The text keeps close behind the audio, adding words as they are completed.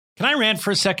Can I rant for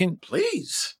a second?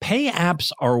 Please. Pay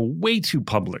apps are way too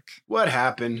public. What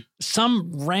happened?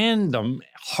 Some random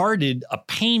hearted a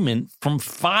payment from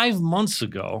 5 months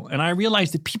ago, and I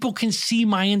realized that people can see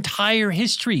my entire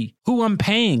history, who I'm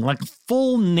paying, like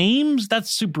full names.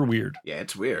 That's super weird. Yeah,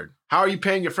 it's weird. How are you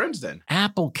paying your friends then?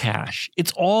 Apple Cash.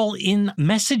 It's all in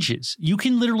messages. You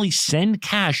can literally send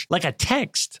cash like a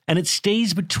text, and it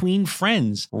stays between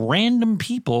friends. Random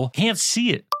people can't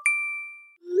see it.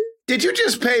 Did you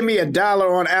just pay me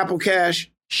 $1 on Apple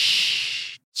Cash?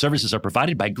 Shh. Services are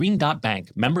provided by Green Dot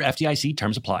Bank. Member FDIC.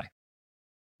 Terms apply.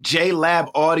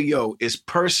 JLab Audio is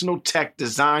personal tech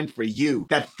designed for you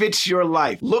that fits your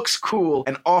life, looks cool,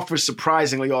 and offers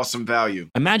surprisingly awesome value.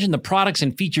 Imagine the products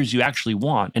and features you actually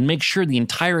want and make sure the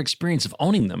entire experience of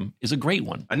owning them is a great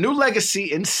one. A new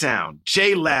legacy in sound.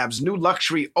 JLab's new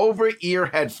luxury over-ear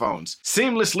headphones,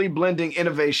 seamlessly blending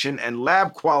innovation and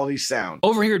lab-quality sound.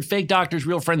 Over here at Fake Doctors,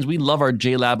 Real Friends, we love our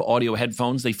JLab audio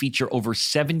headphones. They feature over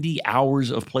 70 hours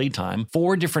of playtime,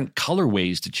 4 different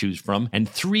colorways to choose from, and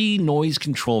 3 noise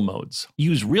control modes.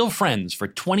 Use Real Friends for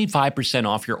 25%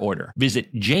 off your order.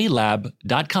 Visit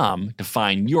jlab.com to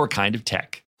find your kind of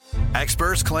tech.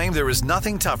 Experts claim there is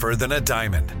nothing tougher than a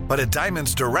diamond. But at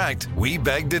Diamonds Direct, we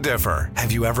beg to differ.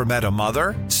 Have you ever met a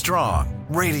mother? Strong,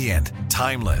 radiant,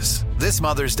 timeless. This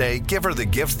Mother's Day, give her the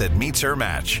gift that meets her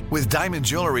match. With diamond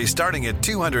jewelry starting at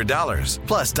 $200.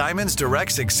 Plus Diamonds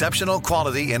Direct's exceptional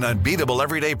quality and unbeatable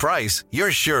everyday price,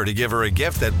 you're sure to give her a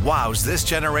gift that wows this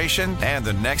generation and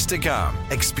the next to come.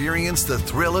 Experience the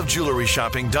thrill of jewelry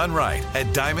shopping done right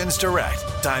at Diamonds Direct.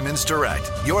 Diamonds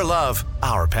Direct. Your love,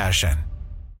 our passion.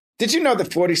 Did you know that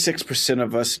 46%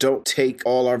 of us don't take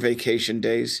all our vacation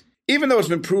days? Even though it's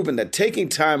been proven that taking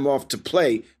time off to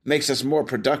play makes us more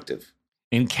productive.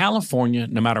 In California,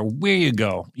 no matter where you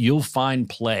go, you'll find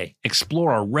play.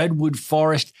 Explore a redwood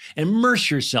forest, immerse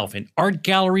yourself in art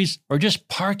galleries, or just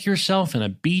park yourself in a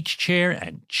beach chair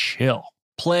and chill.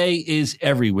 Play is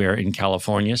everywhere in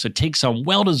California, so take some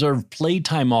well-deserved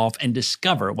playtime off and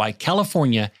discover why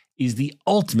California is the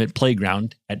ultimate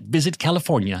playground at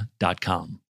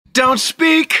visitcalifornia.com. Don't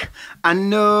speak, I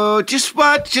know just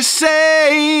what you're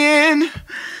saying,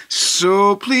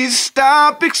 so please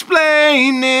stop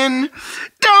explaining.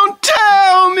 Don't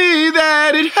tell me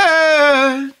that it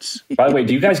hurts. By the way,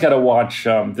 do you guys got to watch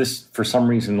this? For some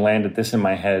reason, landed this in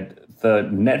my head. The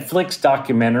Netflix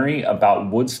documentary about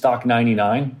Woodstock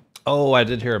 99. Oh, I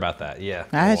did hear about that. Yeah.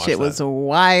 That shit was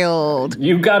wild.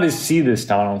 You got to see this,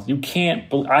 Donald. You can't.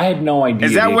 I had no idea.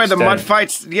 Is that where the mud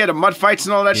fights? Yeah, the mud fights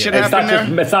and all that shit happen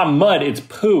there. It's not mud. It's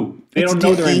poo. They don't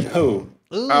know they're in poo.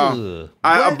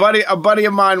 A buddy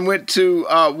of mine went to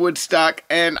Woodstock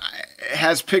and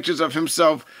has pictures of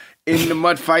himself in the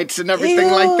mud fights and everything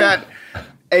like that.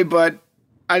 Hey, bud,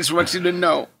 I just want you to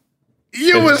know.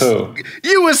 You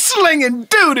was slinging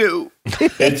doo-doo.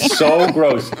 It's so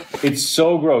gross. It's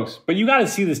so gross. But you got to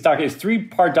see this doc. It's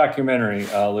 3-part documentary,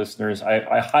 listeners.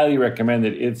 I highly recommend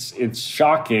it. It's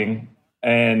shocking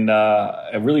and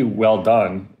really well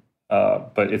done.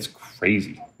 But it's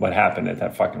crazy what happened at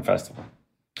that fucking festival.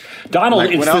 Donald,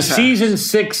 it's the season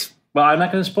 6. Well, I'm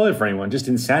not going to spoil it for anyone. Just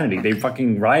insanity. They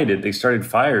fucking rioted. They started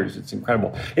fires. It's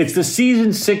incredible. It's the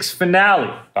season 6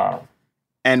 finale, Donald.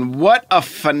 And what a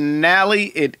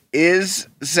finale it is,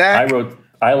 Zach.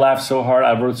 I laughed so hard.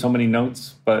 I wrote so many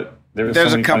notes, but there's so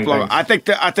many a couple funny of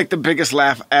them. I think the biggest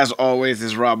laugh, as always,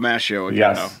 is Rob Maschio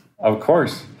again. Yes, of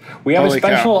course. We have a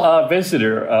special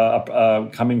visitor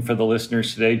coming for the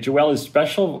listeners today. Joelle, is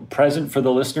special present for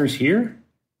the listeners here?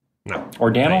 No.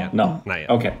 Or Daniel? No. Not yet.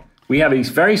 Okay. We have a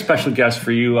very special guest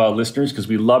for you listeners because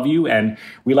we love you and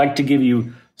we like to give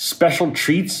you special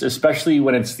treats, especially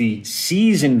when it's the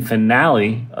season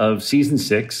finale of season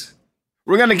 6.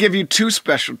 We're going to give you 2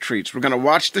 special treats. We're going to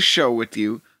watch the show with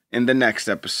you in the next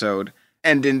episode.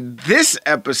 And in this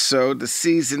episode, the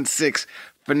season 6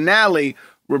 finale,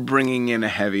 we're bringing in a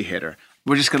heavy hitter.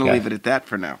 We're just going to leave it at that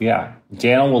for now. Yeah.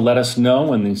 Daniel will let us know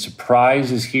when the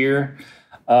surprise is here.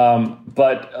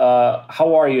 But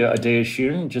how are you, Adea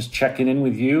Shun? Just checking in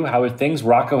with you. How are things?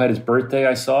 Rocco had his birthday,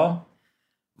 I saw.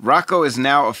 Rocco is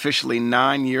now officially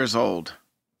 9 years old.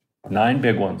 9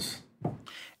 big ones.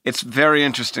 It's very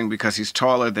interesting because he's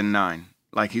taller than 9.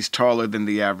 Like, he's taller than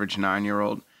the average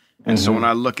 9-year-old. And so when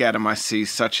I look at him, I see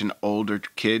such an older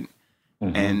kid.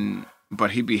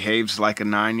 But he behaves like a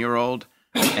 9-year-old.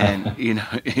 And, you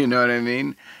know what I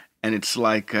mean? And it's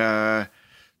like, and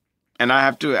I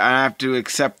have to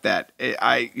accept that.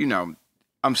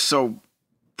 I'm so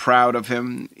proud of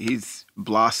him. He's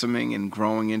blossoming and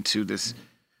growing into this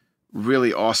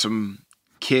really awesome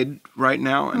kid right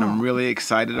now, and I'm really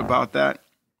excited about that.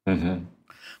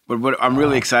 But But what I'm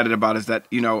really excited about is that,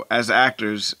 as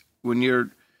actors, when you're,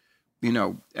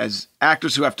 as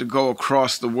actors who have to go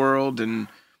across the world and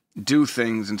do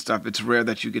things and stuff, it's rare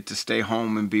that you get to stay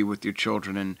home and be with your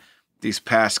children. And these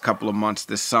past couple of months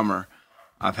this summer,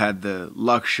 I've had the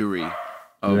luxury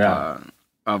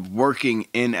of working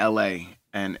in LA,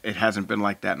 and it hasn't been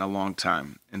like that in a long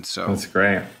time. And so that's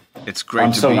great. It's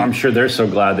great. I'm sure they're so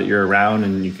glad that you're around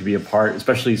and you could be a part,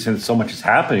 especially since so much is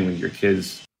happening with your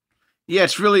kids. Yeah,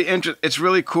 it's really it's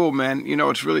really cool, man.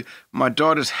 It's really, my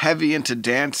daughter's heavy into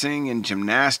dancing and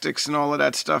gymnastics and all of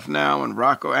that stuff now, and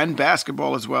Rocco, and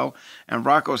basketball as well. And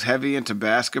Rocco's heavy into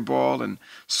basketball, and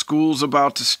school's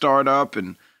about to start up,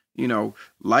 and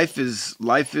life is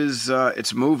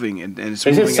it's moving, and it's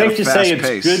moving at a fast pace. Is it safe to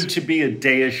say it's good to be a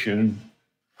Daishian?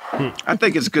 I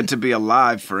think it's good to be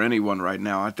alive for anyone right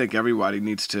now. I think everybody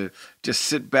needs to just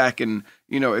sit back and,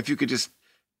 if you could just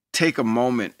take a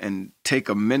moment and take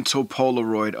a mental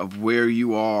Polaroid of where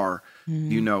you are,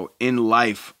 in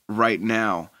life right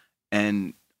now,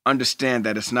 and understand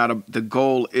that it's not the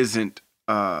goal isn't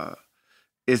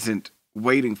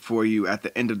waiting for you at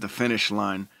the end of the finish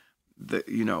line.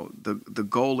 The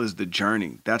goal is the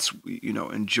journey. That's,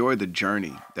 enjoy the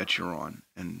journey that you're on.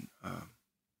 And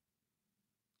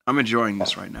I'm enjoying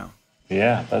this right now.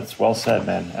 Yeah, that's well said,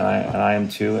 man. And I am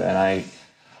too. And I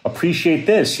appreciate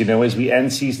this. As we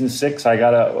end season 6, we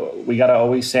gotta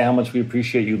always say how much we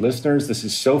appreciate you listeners. This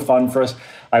is so fun for us.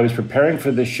 I was preparing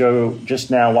for this show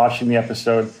just now, watching the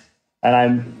episode, and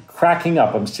I'm cracking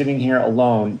up. I'm sitting here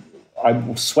alone.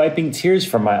 I'm swiping tears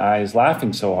from my eyes,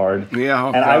 laughing so hard. Yeah,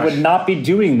 and I would not be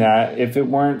doing that if it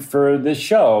weren't for this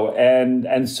show.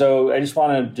 And so I just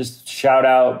want to just shout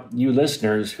out you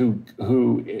listeners who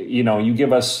you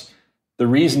give us the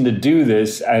reason to do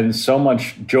this, and so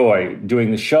much joy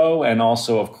doing the show, and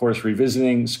also, of course,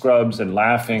 revisiting Scrubs and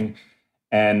laughing,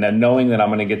 and knowing that I'm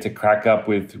going to get to crack up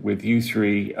with you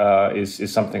three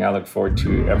is something I look forward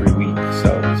to every week.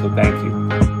 So thank you.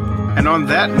 And on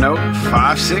that note,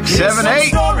 5, 6, 7, 8.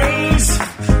 Stories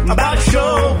about a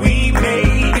show we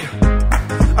made,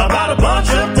 about a bunch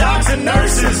of docs and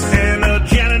nurses and a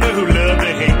janitor who loved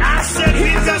to hate. I said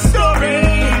he's got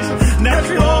stories that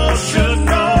you all should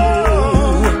know.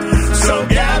 So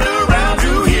gather round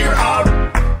to hear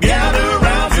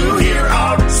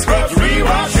our Scrubs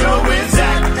Rewatch show with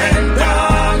Zach and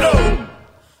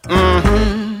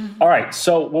Donald. All right,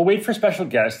 so we'll wait for special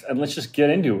guests and let's just get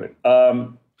into it.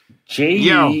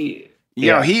 JD.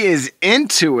 Yo, he is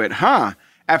into it, huh?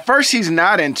 At first, he's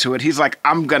not into it. He's like,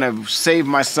 I'm going to save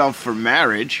myself for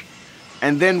marriage.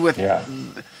 And then with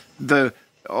the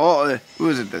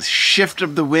shift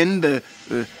of the wind,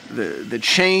 the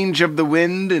change of the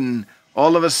wind, and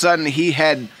all of a sudden he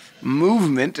had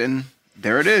movement, and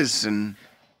there it is. And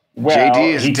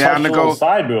JD is down to go.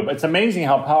 Side boob. It's amazing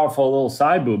how powerful a little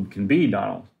side boob can be,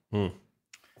 Donald.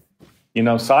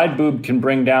 Side boob can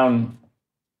bring down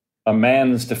a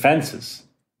man's defenses.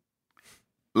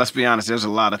 Let's be honest, there's a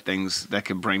lot of things that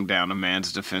can bring down a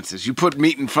man's defenses. You put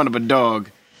meat in front of a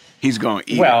dog, he's going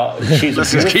to eat it.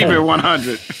 Let's just keep it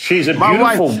 100. She's a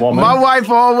beautiful woman. My wife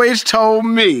always told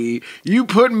me, you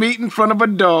put meat in front of a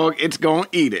dog, it's going to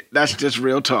eat it. That's just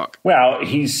real talk. Well,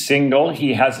 he's single.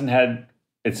 He hasn't had,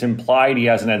 it's implied he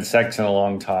hasn't had sex in a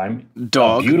long time.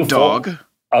 Dog.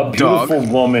 A beautiful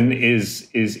woman is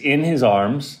in his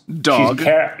arms. Dog.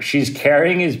 She's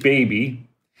carrying his baby.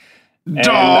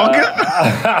 Dog.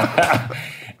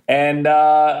 And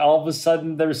all of a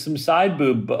sudden, there's some side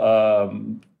boob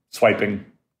swiping.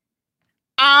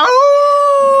 Ow!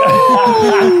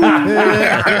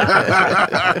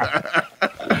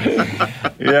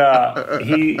 Yeah,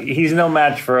 he's no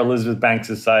match for Elizabeth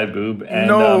Banks' side boob. And,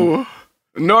 no.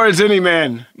 Nor is any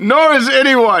man. Nor is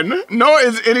anyone. Nor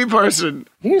is any person.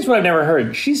 Here's what I've never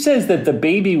heard. She says that the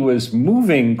baby was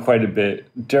moving quite a bit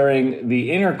during the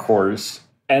intercourse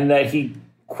and that he,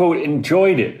 quote,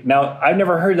 enjoyed it. Now, I've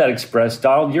never heard that expressed.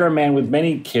 Donald, you're a man with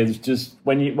many kids. Just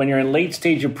when you're in late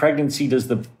stage of pregnancy, does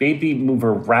the baby move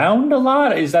around a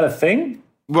lot? Is that a thing?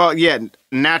 Well, yeah,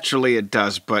 naturally it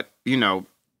does. But,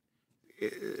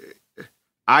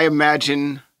 I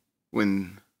imagine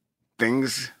when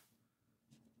things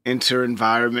enter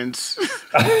environments.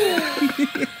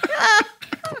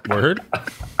 Word.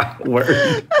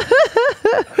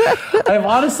 I've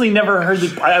honestly never heard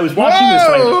the. I was watching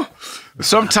this.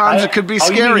 Sometimes it could be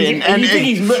scary. I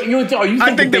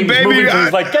think the baby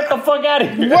is like, get the fuck out of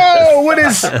here.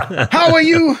 Whoa! How are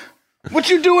you?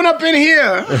 What you doing up in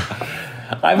here?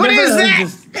 What is that?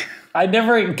 I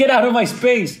never get out of my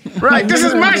space. Right. This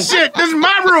is my shit. This is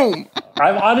my room.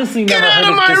 I've honestly never heard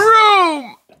of my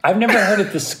room. I've never heard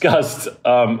it discussed.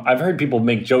 I've heard people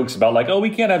make jokes about like, oh, we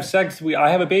can't have sex. I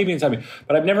have a baby inside me.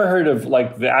 But I've never heard of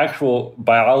like the actual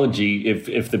biology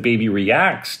if the baby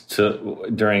reacts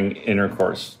during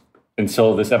intercourse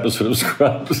until this episode of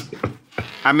Scrubs.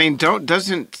 I mean,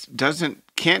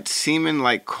 can't semen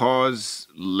like cause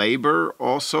labor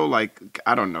also? Like,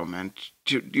 I don't know, man.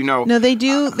 You know. No, they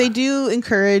do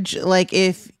encourage, like,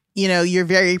 if, you know, you're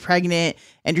very pregnant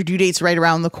and your due date's right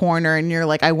around the corner and you're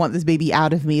like, I want this baby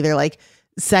out of me. They're like,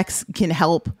 sex can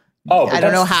help. Oh, I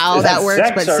don't know how that works,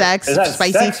 but sex, is that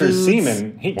spicy sex foods. Or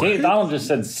semen? Donald just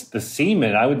said the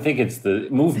semen. I would think it's the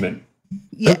movement.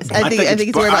 Yes, I think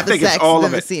it's more about the sex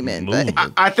than the semen. But.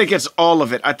 I think it's all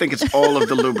of it. I think it's all of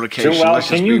the lubrication. Well,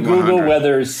 can you Google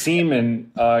whether semen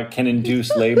can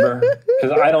induce labor?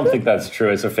 Because I don't think that's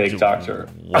true as a fake doctor.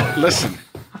 Listen,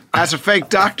 as a fake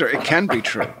doctor, it can be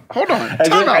true. Hold on.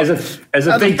 As a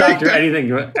fake doctor, anything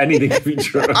can be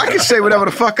true. I can say whatever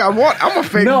the fuck I want. I'm a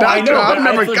fake doctor. I know,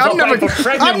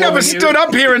 I've never stood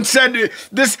up here and said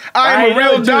this. I'm a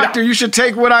real doctor. You should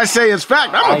take what I say as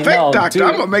fact. I'm a fake doctor. Dude,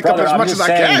 I'm gonna make up as much as I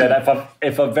can. That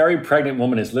if a very pregnant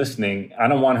woman is listening, I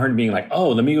don't want her being like,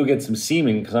 "Oh, let me go get some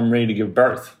semen because I'm ready to give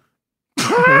birth."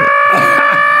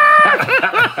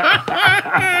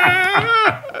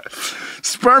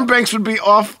 Sperm banks would be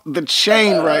off the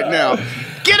chain right now.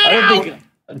 Get it out!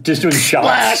 Just doing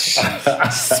shots.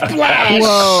 Splash!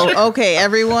 Whoa. Okay,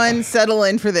 everyone settle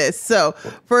in for this. So,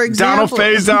 for example...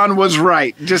 Donald Faison was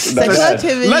right.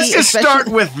 Let's just start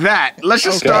with that. Let's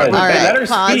just start with that.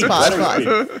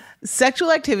 Pause.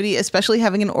 Sexual activity, especially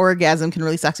having an orgasm, can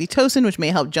release oxytocin, which may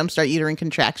help jumpstart uterine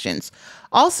contractions.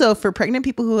 Also, for pregnant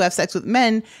people who have sex with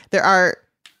men, there are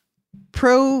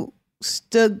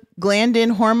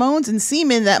prostaglandin hormones in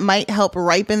semen that might help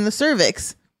ripen the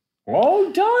cervix.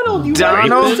 Oh, Donald, you ripen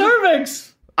the cervix.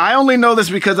 I only know this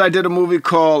because I did a movie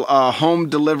called Home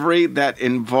Delivery that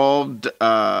involved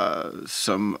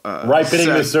some ripening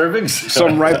the cervix.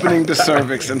 Some ripening the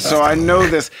cervix, and so I know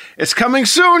this. It's coming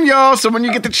soon, y'all. So when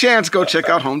you get the chance, go check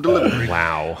out Home Delivery.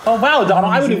 Wow. Oh wow,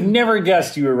 Donald! I would have never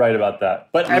guessed you were right about that.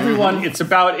 But everyone, it's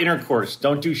about intercourse.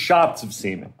 Don't do shots of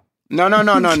semen. No.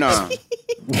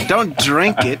 Don't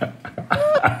drink it.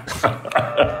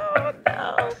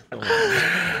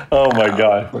 Oh my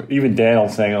God! Even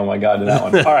Daniel's saying, "Oh my God" to that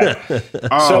one. All right.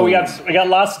 So we got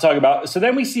lots to talk about. So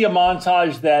then we see a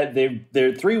montage that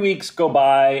they're 3 weeks go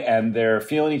by and they're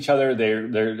feeling each other. They're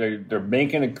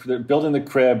building the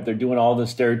crib. They're doing all the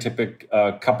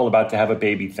stereotypic couple about to have a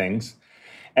baby things.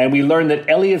 And we learn that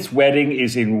Elliot's wedding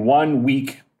is in 1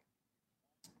 week.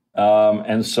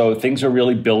 And so things are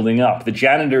really building up. The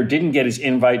janitor didn't get his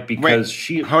invite because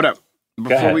Hold up.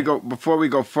 Before we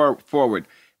go forward,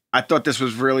 I thought this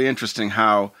was really interesting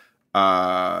how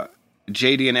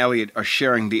JD and Elliot are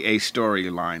sharing the A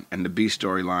storyline and the B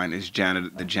storyline is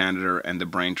the janitor and the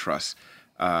brain trust.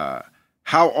 How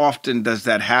often does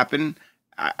that happen?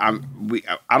 I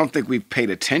don't think we've paid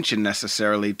attention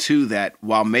necessarily to that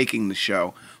while making the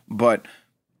show, but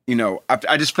you know,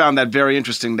 I just found that very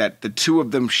interesting that the two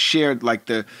of them shared like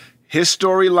his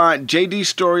storyline,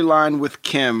 JD's storyline with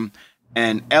Kim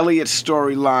and Elliot's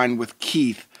storyline with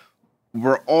Keith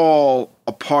were all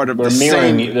a part of the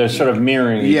same. They're sort of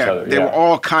mirroring each other. They were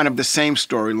all kind of the same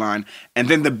storyline. And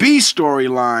then the B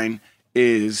storyline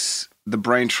is the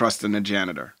brain trust and the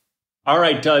janitor. All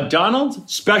right, Donald,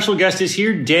 special guest is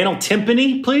here. Daniel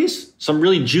Timpani, please. Some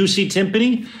really juicy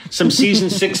timpani. Some season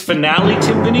 6 finale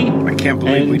timpani. I can't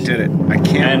believe we did it. I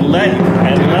can't. And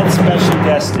let special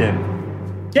guest in.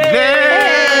 Yay!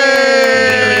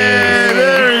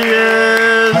 There he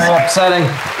is. How upsetting.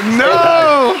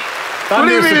 No!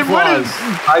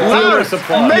 Thunderous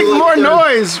applause. Make more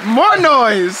noise. More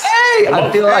noise. Hey,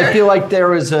 I feel like there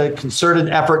was a concerted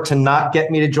effort to not get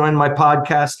me to join my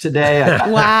podcast today.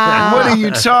 Wow. What are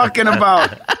you talking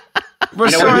about? We're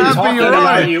so happy you're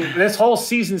on. This whole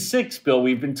season 6, Bill,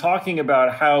 we've been talking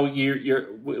about how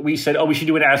we said, oh, we should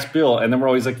do an Ask Bill. And then we're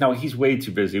always like, no, he's way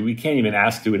too busy. We can't even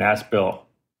do an Ask Bill.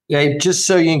 Yeah, just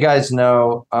so you guys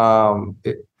know,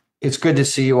 it's good to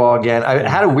see you all again. I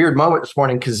had a weird moment this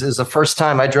morning because it was the first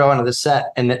time I drove onto the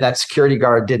set and that security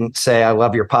guard didn't say, I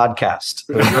love your podcast.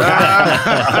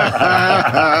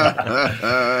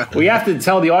 We have to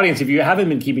tell the audience, if you haven't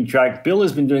been keeping track, Bill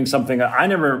has been doing something that I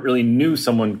never really knew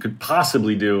someone could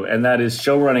possibly do, and that is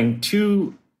show running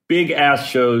 2 big-ass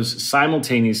shows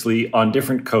simultaneously on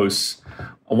different coasts,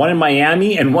 one in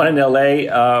Miami and one in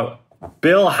L.A.,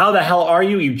 Bill, how the hell are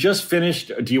you? You just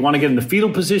finished. Do you want to get in the fetal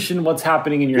position? What's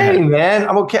happening in your head? Hey, man,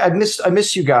 I'm okay. I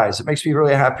miss you guys. It makes me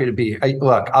really happy to be.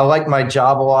 Look, I like my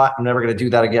job a lot. I'm never going to do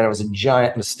that again. It was a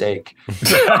giant mistake.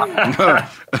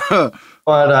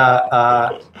 But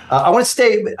I want to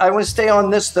stay. I want to stay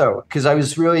on this though, because I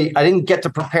didn't get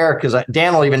to prepare because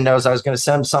Daniel even knows I was going to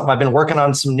send him something. I've been working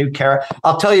on some new character.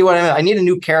 I'll tell you what I mean. I need a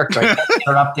new character. I can't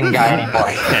interrupting guy anymore.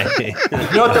 You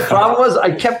know what the problem was? I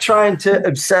kept trying to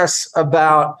obsess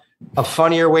about a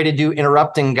funnier way to do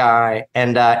interrupting guy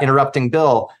and interrupting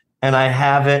Bill, and I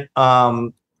haven't. I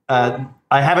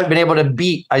haven't been able to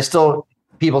beat.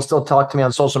 People still talk to me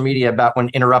on social media about when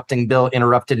interrupting Bill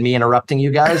interrupted me interrupting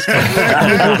you guys. It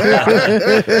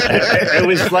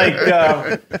was like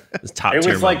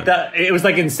it was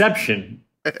like Inception.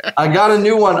 I got a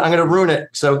new one. I'm going to ruin it,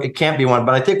 so it can't be one.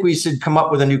 But I think we should come up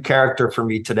with a new character for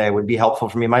me today. Would be helpful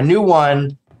for me. My new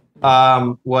one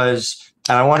was,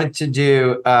 and I wanted to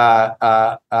do.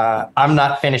 I'm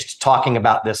not finished talking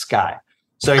about this guy.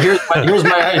 So here's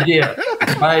my idea.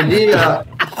 My idea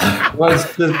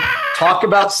was to talk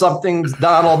about something,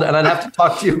 Donald, and I'd have to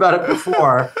talk to you about it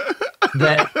before,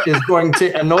 that is going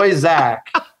to annoy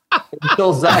Zach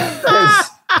until Zach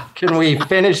says, can we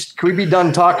be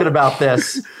done talking about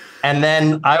this? And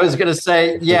then I was going to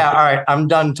say, yeah, all right, I'm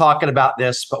done talking about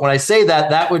this. But when I say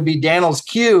that, that would be Daniel's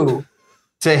cue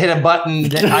to hit a button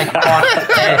that I want to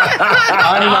say,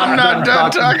 I'm not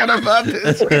done talking about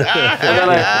this.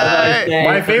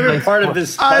 My favorite part of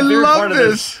this. I love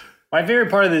this. My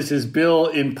favorite part of this is Bill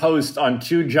in post on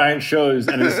 2 giant shows,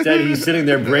 and instead he's sitting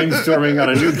there brainstorming on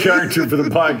a new character for the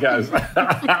podcast.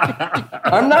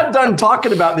 I'm not done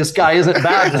talking about this guy. Isn't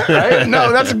bad, right?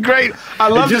 No, that's great. I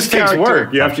love this character. It just takes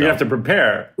work. You have to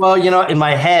prepare. Well, in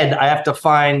my head, I have to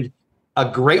find a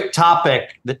great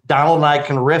topic that Donald and I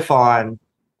can riff on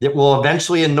that will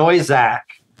eventually annoy Zach,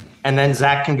 and then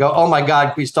Zach can go, "Oh my God,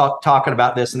 can we stop talking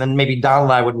about this?" And then maybe Donald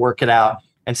and I would work it out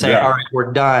and say, "All right,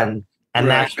 we're done." And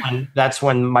that's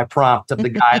when my prompt of the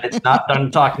guy that's not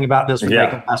done talking about this would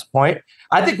make a last point.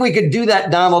 I think we could do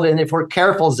that, Donald. And if we're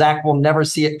careful, Zach will never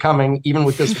see it coming, even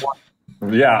with this one.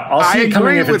 Yeah, I'll see it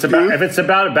coming if it's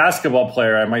about a basketball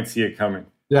player. I might see it coming.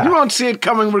 Yeah. You won't see it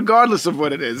coming regardless of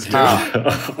what it is, dude.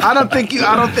 I don't think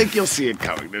you'll see it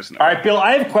coming. There's no. All right, Bill,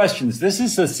 I have questions. This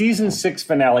is the season 6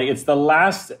 finale. It's the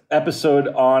last episode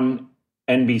on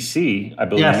NBC, I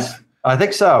believe. Yes, I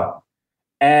think so.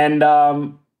 And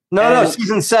no,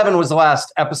 season 7 was the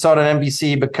last episode on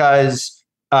NBC because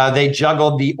they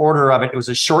juggled the order of it. It was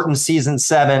a shortened season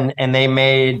 7, and they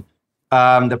made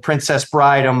the Princess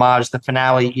Bride homage the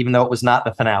finale, even though it was not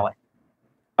the finale.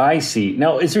 I see.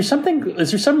 Now, is there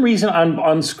some reason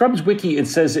on Scrubs Wiki it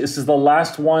says this is the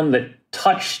last one that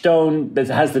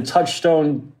has the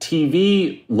Touchstone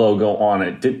TV logo on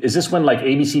it? Is this when like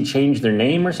ABC changed their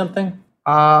name or something?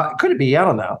 Could it be? I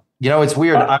don't know. It's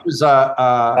weird.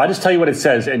 I'll just tell you what it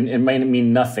says, and it might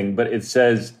mean nothing, but it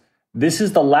says this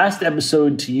is the last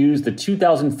episode to use the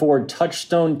 2004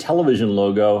 Touchstone television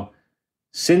logo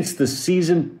since the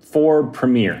season 4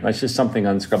 premiere. That's just something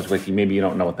on Scrubs Wiki. Maybe you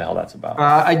don't know what the hell that's about.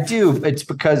 I do. It's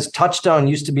because Touchstone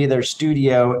used to be their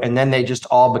studio, and then they just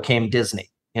all became Disney.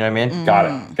 You know what I mean?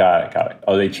 Got it.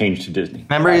 Oh, they changed to Disney.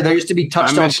 Remember, there used to be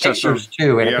Touchstone Pictures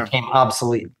too, and it became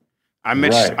obsolete. I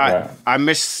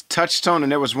missed Touchstone,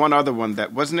 and there was one other one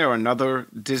that wasn't there another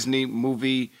Disney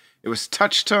movie. It was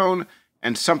Touchstone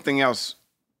and something else.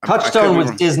 Touchstone was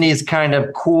Disney's kind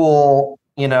of cool,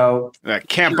 like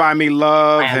Can't Buy Me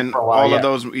Love and all of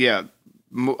those. Yeah.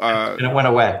 And it went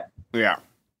away. Yeah.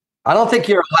 I don't think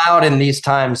you're allowed in these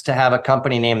times to have a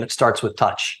company name that starts with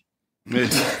touch.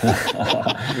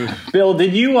 Bill,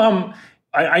 did you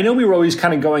I know we were always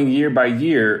kind of going year by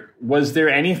year. Was there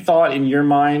any thought in your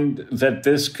mind that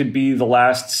this could be the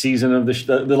last season of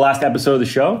the last episode of the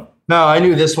show? No, I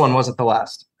knew this one wasn't the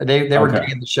last. They were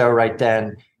doing the show right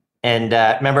then. And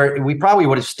remember, we probably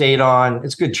would have stayed on.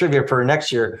 It's good trivia for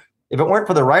next year. If it weren't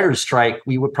for the writer's strike,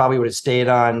 we would have stayed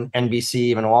on NBC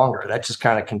even longer. That just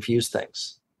kind of confused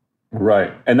things.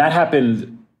 Right. And that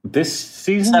happened this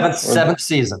season? Seventh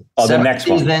season. Oh, the next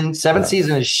one. Seventh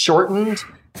season is shortened.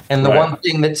 And the one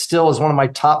thing that still is one of my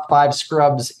top 5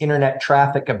 Scrubs internet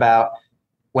traffic about,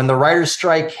 when the writer's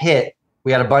strike hit,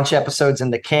 we had a bunch of episodes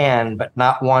in the can, but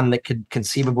not one that could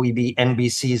conceivably be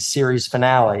NBC's series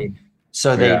finale.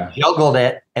 So they juggled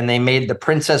it, and they made the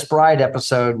Princess Bride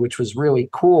episode, which was really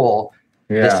cool,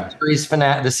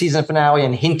 the season finale,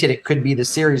 and hinted it could be the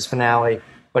series finale.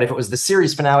 But if it was the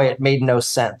series finale, it made no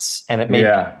sense, and it made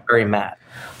me very mad.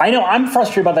 I know. I'm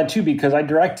frustrated about that, too, because I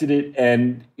directed it,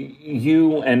 and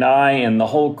you and I and the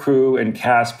whole crew and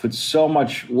cast put so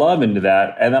much love into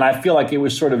that. And then I feel like it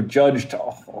was sort of judged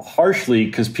harshly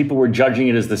because people were judging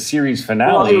it as the series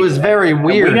finale. Well, it was very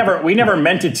weird. We never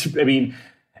meant it to. I mean,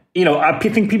 I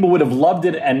think people would have loved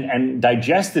it and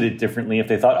digested it differently if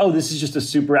they thought, oh, this is just a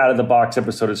super out of the box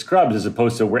episode of Scrubs, as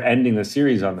opposed to we're ending the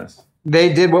series on this.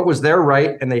 They did what was their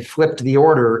right, and they flipped the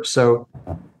order. So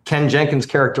Ken Jenkins'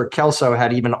 character Kelso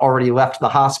had even already left the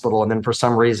hospital, and then for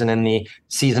some reason in the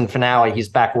season finale, he's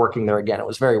back working there again. It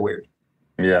was very weird.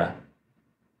 Yeah.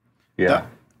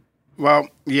 Well,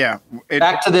 yeah.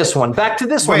 Back to this one. Wait,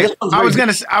 This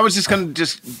one's I was just gonna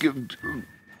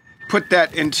put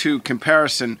that into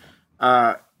comparison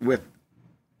with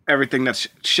everything that's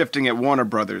shifting at Warner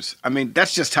Brothers. I mean,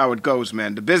 that's just how it goes,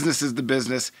 man. The business is the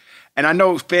business, and I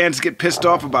know fans get pissed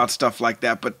off about stuff like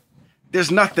that, but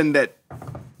there's nothing that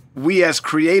we as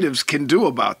creatives can do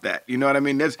about that. You know what I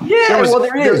mean?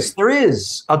 There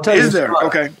is. I'll tell you. Is there?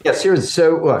 Okay. Yes, here's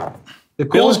so look.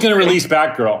 Bill's going to release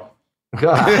Batgirl.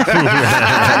 God.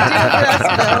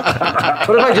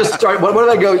 What if I just start? What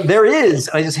if I go? There is.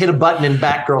 I just hit a button and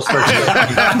Batgirl starts.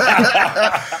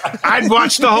 I'd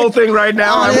watch the whole thing right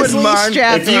now. Honestly, I wouldn't mind.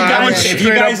 If you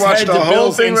guys head to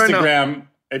Bill's Instagram, right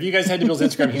if you guys head to Bill's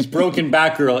Instagram, he's broken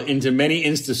Batgirl into many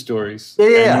Insta stories.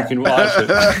 Yeah. And you can watch it.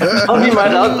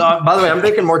 By the way, I'm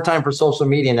making more time for social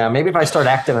media now. Maybe if I start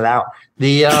acting it out.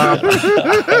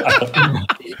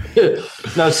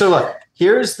 No. So look,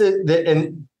 here's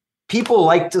and people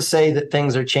like to say that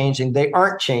things are changing. They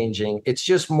aren't changing. It's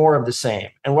just more of the same.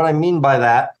 And what I mean by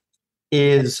that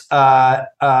is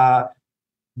the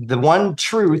one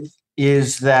truth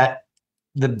is that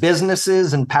the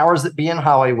businesses and powers that be in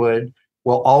Hollywood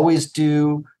will always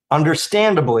do,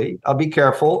 understandably, I'll be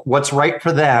careful, what's right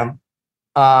for them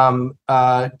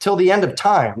till the end of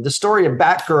time. The story of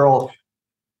Batgirl,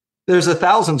 there's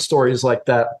 1,000 stories like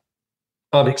that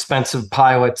of expensive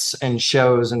pilots and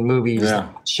shows and movies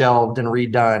shelved and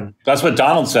redone. That's what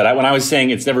Donald said. When I was saying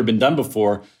it's never been done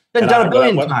before. Been done a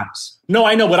billion times. No,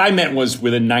 I know. What I meant was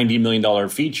with a $90 million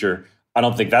feature. I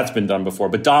don't think that's been done before.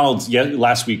 But Donald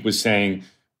last week was saying,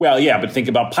 well, yeah, but think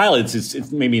about pilots.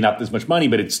 It's maybe not this much money,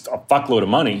 but it's a fuckload of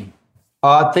money.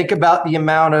 Think about the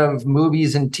amount of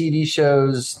movies and TV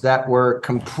shows that were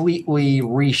completely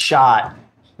reshot.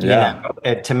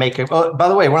 To make it. Oh, by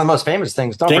the way, one of the most famous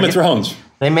things. Game of Thrones.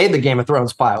 They made the Game of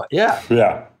Thrones pilot.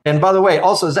 Yeah. And by the way,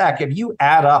 also, Zach, if you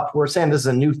add up, we're saying this is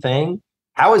a new thing.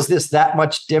 How is this that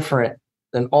much different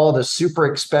than all the super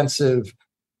expensive?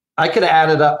 I could have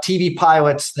added up TV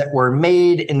pilots that were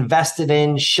made, invested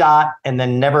in, shot, and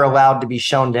then never allowed to be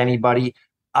shown to anybody.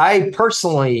 I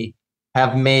personally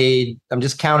have made, I'm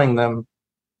just counting them,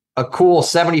 a cool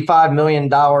 $75 million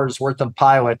worth of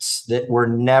pilots that were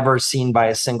never seen by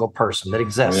a single person that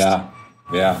exist.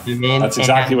 Yeah. You mean? That's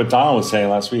exactly what Donald was saying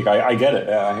last week. I get it.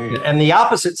 Yeah, I hear you. And the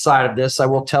opposite side of this, I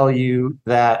will tell you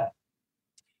that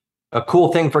a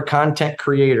cool thing for content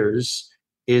creators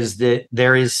is that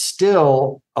there is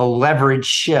still a leverage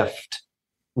shift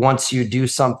once you do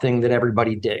something that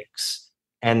everybody digs.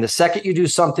 And the second you do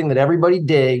something that everybody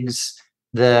digs,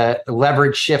 the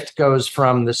leverage shift goes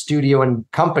from the studio and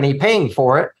company paying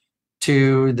for it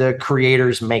to the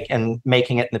creators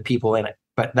making it and the people in it.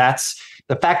 But that's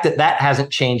the fact that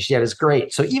hasn't changed yet is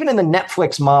great. So even in the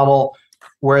Netflix model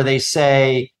where they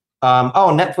say,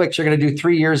 Netflix, you're going to do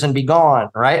 3 years and be gone,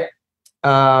 right?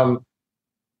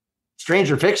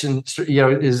 Stranger Fiction,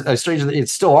 is a Stranger.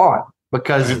 It's still on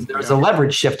because there's a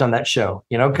leverage shift on that show,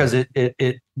 because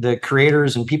the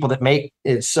creators and people that make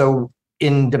it so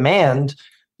in demand,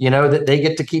 that they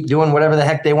get to keep doing whatever the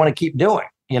heck they want to keep doing,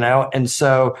 and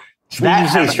so. Did you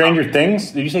say Stranger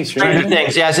Things? Did you say Stranger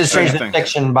Things? Yeah, I said Stranger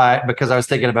Fiction because I was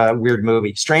thinking about a weird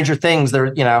movie. Stranger Things,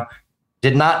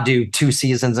 did not do 2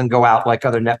 seasons and go out like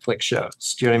other Netflix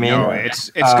shows. Do you know what I mean? No, it's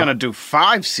going to do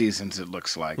 5 seasons, it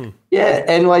looks like. Yeah,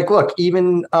 and look,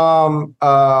 even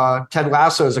Ted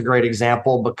Lasso is a great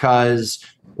example because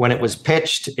when it was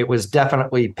pitched, it was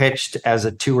definitely pitched as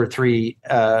a 2 or 3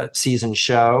 season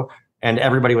show, and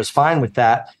everybody was fine with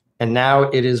that. And now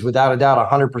it is without a doubt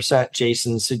 100%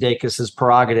 Jason Sudeikis'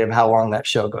 prerogative how long that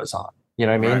show goes on. You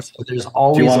know what I mean? Right. So there's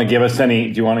always. Do you want to give us any?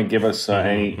 If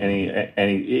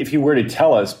you were to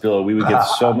tell us, Bill, we would get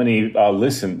so many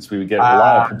listens. We would get a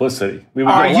lot of publicity. We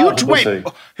would get a lot of publicity.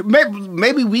 Wait,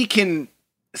 maybe we can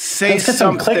say Let's get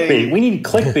some clickbait. We need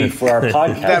clickbait for our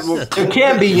podcast. There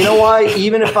can be. You know why?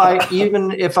 Even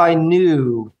if I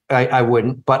knew. I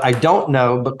wouldn't, but I don't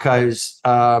know because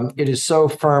it is so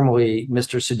firmly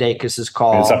Mr. Sudeikis'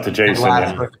 call. And it's up to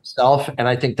Jason himself, and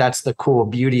I think that's the cool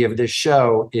beauty of this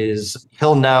show is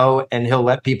he'll know and he'll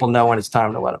let people know when it's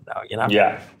time to let them know.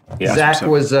 Yeah. Zach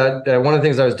was one of the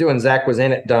things I was doing. Zach was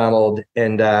in it, Donald,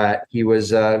 and he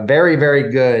was very,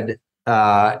 very good.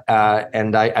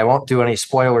 And I won't do any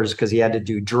spoilers because he had to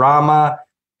do drama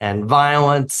and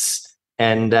violence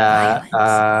and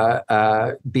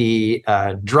be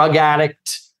a drug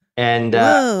addict, and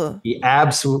he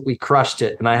absolutely crushed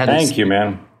it. And I had Thank you,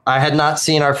 man. I had not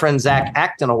seen our friend Zach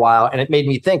act in a while, and it made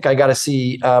me think I got to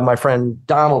see my friend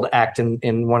Donald act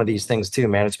in one of these things too,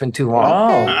 man. It's been too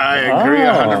long. I agree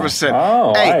 100%.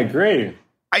 Oh, Hey, I agree.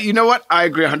 you know what? I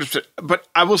agree 100%. But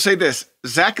I will say this.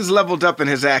 Zach has leveled up in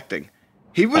his acting.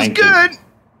 He was Thank you. good,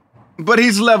 but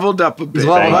he's leveled up a bit. He's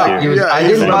leveled Thank up. you. He was, Yeah, I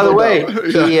he's didn't, by the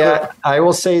leveled way, up. I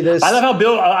will say this. I love how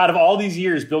Bill, out of all these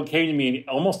years, Bill came to me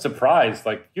almost surprised,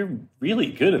 like, you're really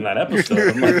good in that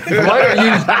episode. I'm like,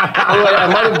 I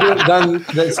might have done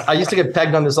this. I used to get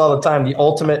pegged on this all the time. The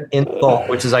ultimate insult,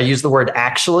 which is I use the word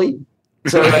actually.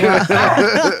 So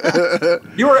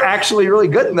you were actually really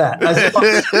good in that.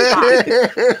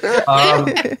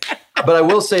 But I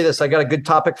will say this: I got a good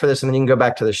topic for this, and then you can go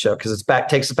back to the show because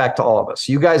takes it back to all of us.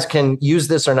 You guys can use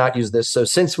this or not use this. So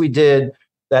since we did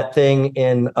that thing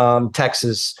in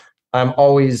Texas, I'm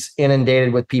always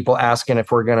inundated with people asking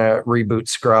if we're going to reboot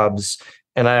Scrubs,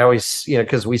 and I always,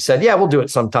 because we said, yeah, we'll do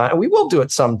it sometime, and we will do it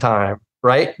sometime,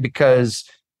 right? Because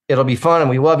it'll be fun and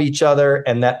we love each other.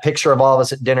 And that picture of all of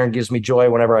us at dinner gives me joy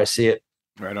whenever I see it.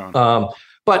 Right on.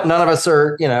 But none of us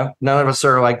are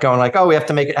like going like, oh, we have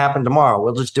to make it happen tomorrow.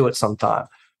 We'll just do it sometime.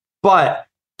 But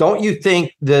don't you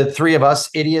think the three of us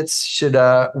idiots should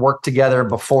work together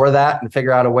before that and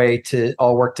figure out a way to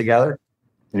all work together?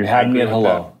 you had me at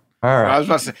hello. All I right. was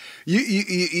about to say,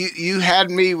 you had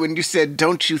me when you said,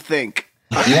 don't you think?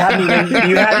 You had me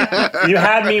you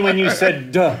had me when you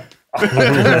said, duh.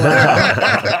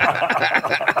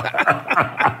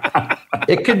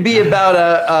 It could be about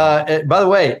by the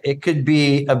way, it could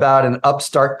be about an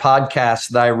upstart podcast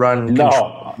that I run.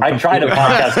 No, I tried a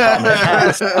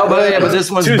podcast comment. but this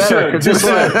one's Too better. soon, This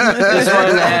one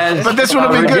has, But this one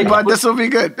will be good, bud. This will be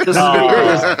good. This is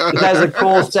good. It has a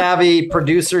cool, savvy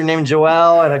producer named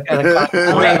Joelle and a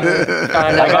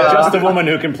I got just a woman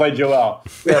who can play Joelle.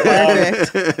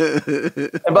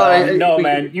 No,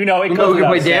 man. It goes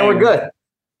without Dan, saying. we're good.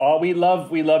 Oh, we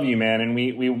love you, man, and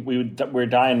we're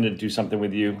dying to do something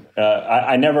with you.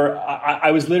 I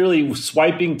was literally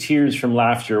swiping tears from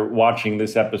laughter watching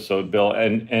this episode, Bill,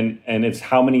 and it's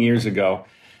how many years ago,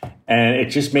 and it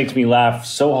just makes me laugh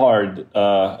so hard.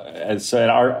 And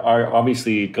our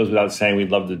obviously it goes without saying we'd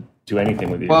love to do anything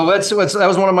with you. Well, that was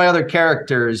one of my other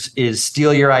characters is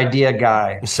steal your idea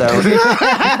guy. So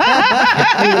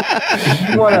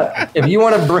if you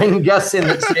want to bring guests in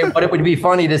that say what it would be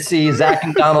funny to see Zach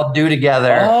and Donald do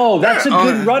together. Oh, that's a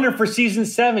good runner for season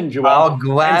 7, Joel. I'll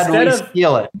gladly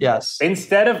steal it. Yes.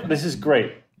 This is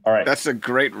great. All right. That's a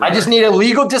great I just need a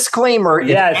legal disclaimer.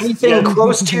 Yes, if anything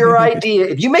close to your idea,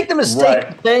 if you make the mistake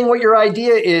of saying what your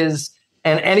idea is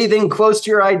and anything close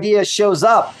to your idea shows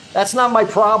up, that's not my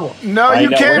problem. No, you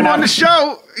came on the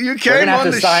show. You came on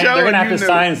the show. They're going to have to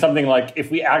sign something like, if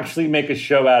we actually make a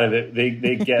show out of it, they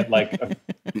get like a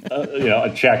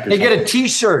check or They something. get a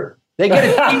T-shirt. They get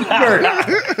a T-shirt.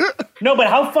 No, but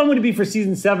how fun would it be for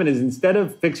season 7 is instead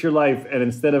of Fix Your Life and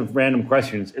instead of random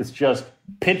questions, it's just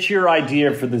pitch your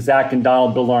idea for the Zach and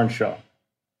Donald Bill Lawrence show.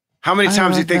 How many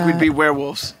times do you think we'd be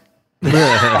werewolves?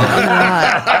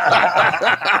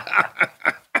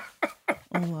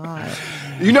 A lot.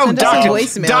 You know, Send us a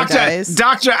voicemail, guys.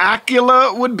 Dr.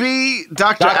 Acula would be pitched.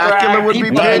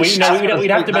 We'd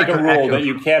have to make a rule that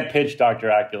you can't pitch Dr.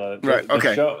 Acula. Right,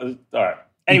 okay. All right.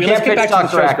 Anyway, You let's can't get back pitch to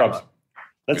the show, Dr. Scrubs.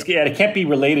 It can't be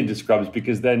related to Scrubs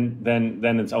because then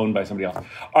it's owned by somebody else. All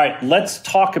right, let's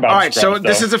talk about All right, Scrubs, so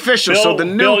this though. is official. Bill, So the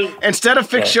new, Bill, instead of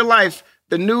Fix Your Life,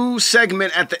 the new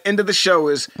segment at the end of the show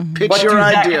is pitch What your do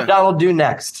Zach idea. and Donald do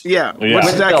next? Yeah, Yeah. what's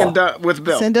With Zach Bill. and with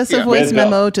Bill? Send us a Yeah. voice With Bill.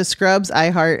 memo to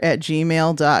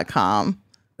scrubsiheart@gmail.com.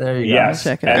 There you go. Yes,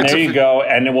 Check it and out. there you go.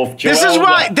 And then we'll. This is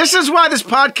why this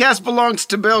podcast belongs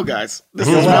to Bill, guys. This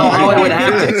is How it why. would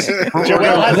happen.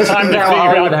 Joel has time to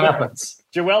How figure it out. happens.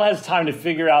 Joel has time to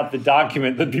figure out the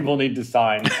document that people need to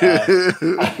sign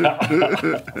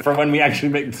for when we actually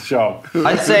make the show.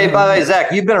 I'd say, by the way,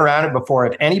 Zach, you've been around it before.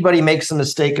 If anybody makes the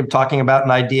mistake of talking about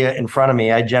an idea in front of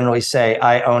me, I generally say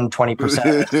I own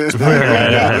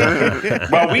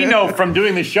 20%. Well, we know from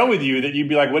doing the show with you that you'd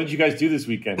be like, "What did you guys do this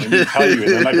weekend?" And we tell you,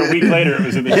 and then like a week later, it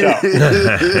was in the show.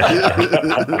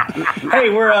 Hey,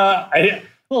 we're a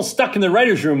little stuck in the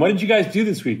writers' room. What did you guys do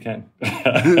this weekend?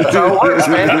 That's how it works,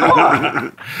 man. Come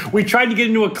on. We tried to get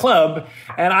into a club,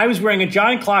 and I was wearing a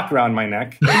giant clock around my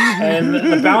neck, and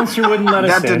the bouncer wouldn't let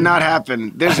us That in. did not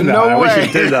happen. There's I no wish way.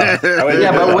 it did, though.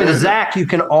 Yeah, but with Zach, you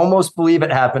can almost believe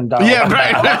it happened, Donald. Yeah,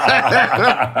 right.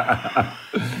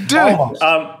 Dude. Almost.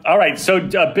 All right. So,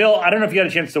 Bill, I don't know if you had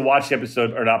a chance to watch the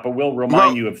episode or not, but we'll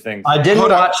remind you of things. I didn't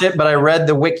Hold on. watch it, but I read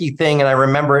the wiki thing and I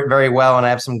remember it very well, and I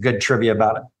have some good trivia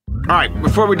about it. All right,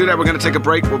 before we do that, we're going to take a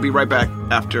break. We'll be right back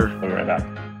after. We'll be right back.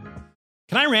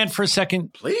 Can I rant for a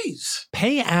second? Please.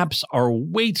 Pay apps are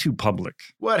way too public.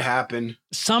 What happened?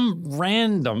 Some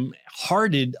random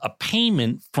hearted a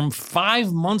payment from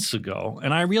 5 months ago,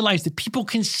 and I realized that people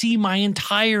can see my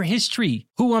entire history,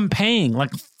 who I'm paying,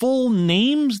 like full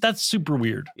names. That's super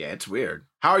weird. Yeah, it's weird.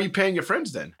 How are you paying your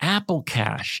friends then? Apple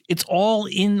Cash. It's all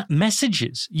in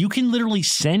messages. You can literally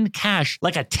send cash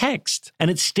like a text,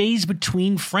 and it stays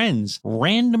between friends.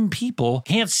 Random people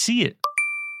can't see it.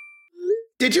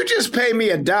 Did you just pay me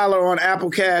 $1 on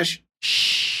Apple Cash?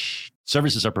 Shh.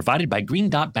 Services are provided by Green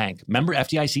Dot Bank. Member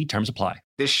FDIC. Terms apply.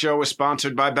 This show is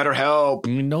sponsored by BetterHelp.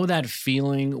 You know that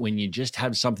feeling when you just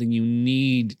have something you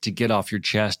need to get off your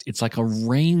chest? It's like a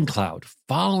rain cloud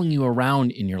following you around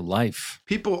in your life.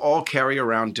 People all carry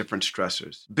around different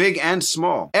stressors, big and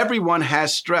small. Everyone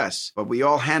has stress, but we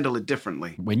all handle it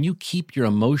differently. When you keep your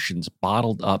emotions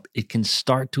bottled up, it can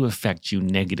start to affect you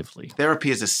negatively. Therapy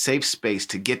is a safe space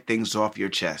to get things off your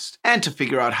chest and to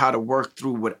figure out how to work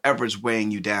through whatever's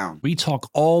weighing you down. We talk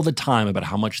all the time about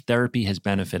how much therapy has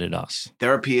benefited us.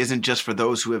 Therapy isn't just for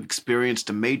those who have experienced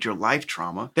a major life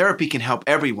trauma. Therapy can help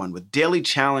everyone with daily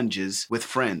challenges with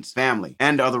friends, family,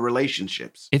 and other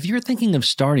relationships. If you're thinking of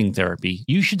starting therapy,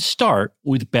 you should start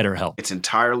with BetterHelp. It's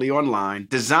entirely online,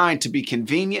 designed to be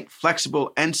convenient,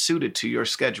 flexible, and suited to your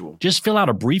schedule. Just fill out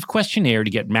a brief questionnaire to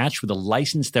get matched with a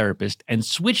licensed therapist and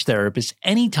switch therapists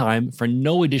anytime for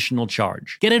no additional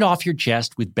charge. Get it off your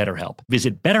chest with BetterHelp.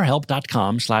 Visit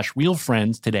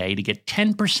BetterHelp.com/realfriends today to get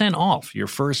 10% off your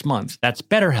first month. That's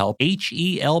BetterHelp,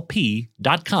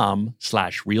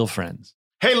 HELP.com/realfriends.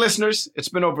 Hey listeners, it's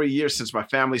been over a year since my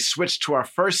family switched to our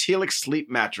first Helix sleep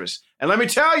mattress. And let me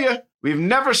tell you, we've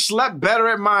never slept better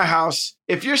at my house.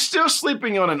 If you're still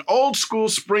sleeping on an old school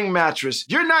spring mattress,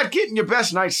 you're not getting your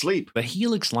best night's sleep. The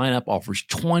Helix lineup offers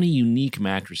 20 unique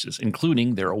mattresses,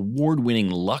 including their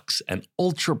award-winning Luxe and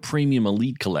Ultra Premium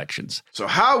Elite collections. So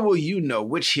how will you know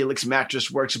which Helix mattress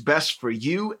works best for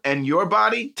you and your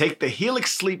body? Take the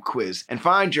Helix Sleep Quiz and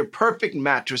find your perfect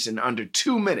mattress in under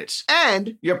 2 minutes.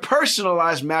 And your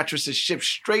personalized mattress is shipped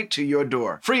straight to your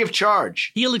door, free of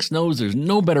charge. Helix knows there's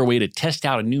no better way to test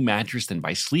out a new mattress than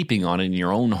by sleeping on it in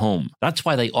your own home. That's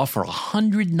why they offer a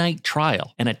 100-night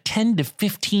trial and a 10 to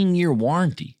 15-year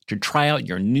warranty to try out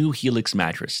your new Helix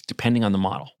mattress, depending on the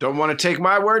model. Don't want to take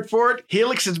my word for it?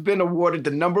 Helix has been awarded the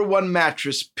 #1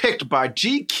 mattress picked by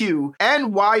GQ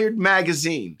and Wired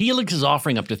Magazine. Helix is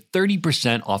offering up to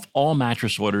 30% off all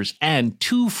mattress orders and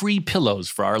 2 free pillows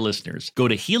for our listeners. Go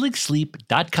to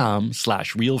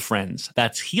helixsleep.com/realfriends.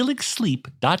 That's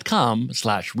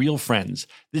helixsleep.com/realfriends.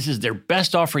 This is their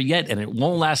best offer yet, and it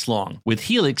won't last long. With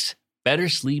Helix, better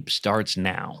sleep starts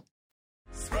now.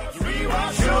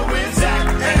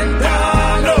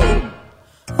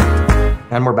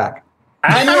 And we're back.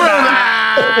 And we're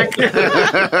back.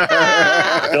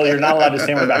 Bill, you're not allowed to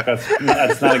say we're back.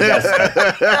 That's not a guess.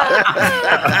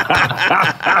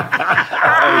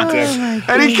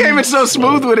 And he came in so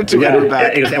smooth with it too. Yeah, And we're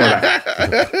back. he goes, and we're back.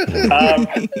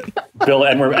 Bill,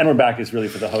 and we're back is really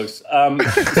for the host. Hold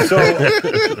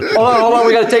on.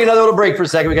 We got to take another little break for a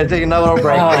second. We got to take another little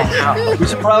break. We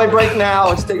should probably break now.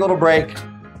 Let's take a little break.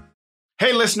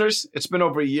 Hey listeners, it's been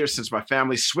over a year since my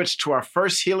family switched to our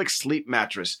first Helix sleep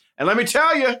mattress. And let me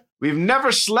tell you, we've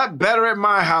never slept better at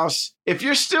my house. If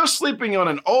you're still sleeping on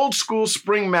an old school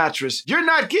spring mattress, you're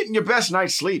not getting your best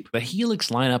night's sleep. The Helix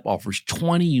lineup offers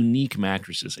 20 unique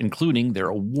mattresses, including their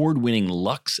award-winning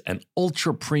Luxe and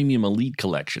Ultra Premium Elite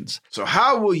collections. So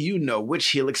how will you know which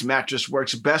Helix mattress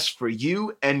works best for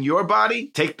you and your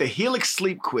body? Take the Helix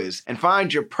Sleep Quiz and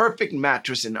find your perfect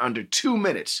mattress in under 2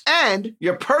 minutes. And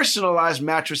your personalized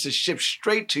mattress is shipped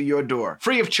straight to your door,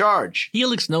 free of charge.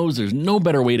 Helix knows there's no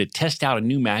better way to test out a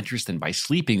new mattress than by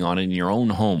sleeping on it in your own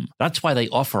home. That's why they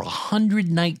offer a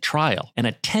 100-night trial and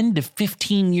a 10 to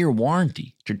 15-year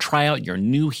warranty to try out your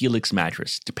new Helix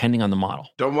mattress, depending on the model.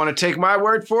 Don't want to take my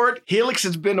word for it? Helix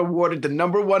has been awarded the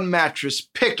 #1 mattress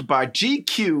picked by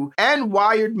GQ and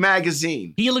Wired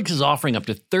Magazine. Helix is offering up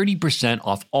to 30%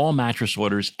 off all mattress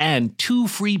orders and 2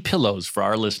 free pillows for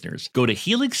our listeners. Go to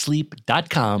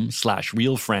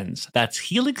helixsleep.com/realfriends. That's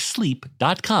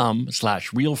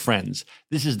helixsleep.com/realfriends.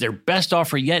 This is their best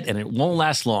offer yet, and it won't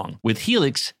last long. With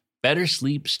Helix, better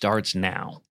sleep starts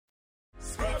now.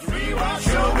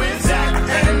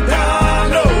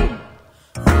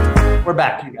 We're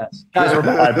back, you guys. Guys, we're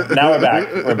back. All right, now we're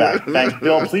back. We're back. Thanks,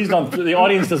 Bill. Please don't. The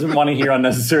audience doesn't want to hear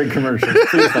unnecessary commercials.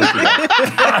 Please don't do that.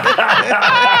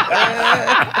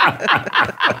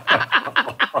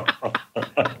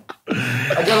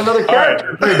 I got another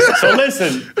character. All right. So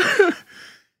listen,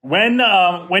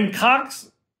 when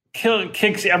Cox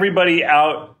kicks everybody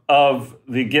out of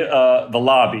the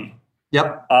lobby.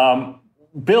 Yep.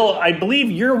 Bill, I believe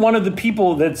you're one of the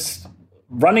people that's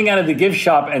running out of the gift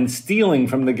shop and stealing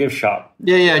from the gift shop.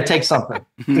 Yeah, take something.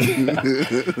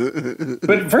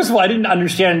 But first of all, I didn't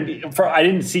understand. I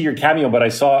didn't see your cameo, but I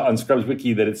saw on Scrubs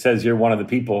Wiki that it says you're one of the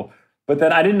people. But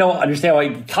then I didn't understand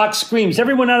why Cox screams,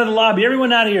 "Everyone out of the lobby!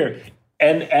 Everyone out of here!"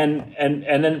 And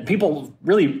then people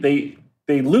really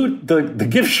they loot the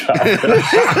gift shop.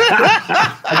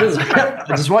 I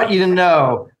just want you to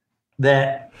know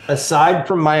that aside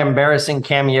from my embarrassing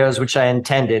cameos, which I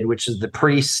intended, which is the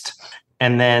priest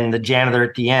and then the janitor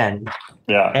at the end,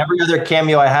 every other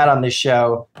cameo I had on this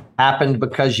show happened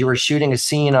because you were shooting a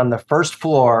scene on the first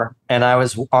floor and I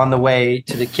was on the way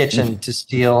to the kitchen to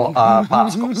steal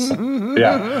popsicles.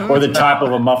 Yeah, or the top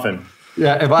of a muffin.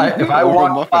 Yeah, if I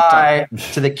walked by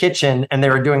to the kitchen and they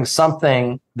were doing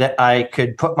something that I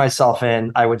could put myself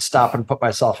in, I would stop and put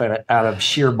myself in it out of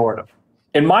sheer boredom.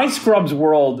 In my Scrubs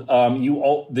world,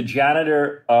 the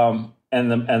janitor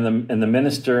and the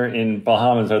minister in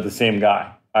Bahamas are the same guy.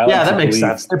 That makes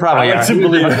sense. They probably are. I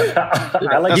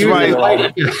like to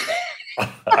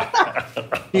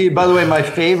believe. By the way, my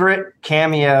favorite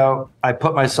cameo I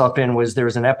put myself in was there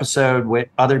was an episode with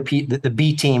other people. The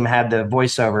B team had the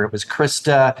voiceover. It was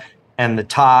Krista and the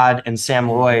Todd and Sam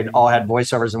Lloyd all had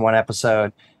voiceovers in one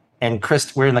episode. And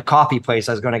we're in the coffee place.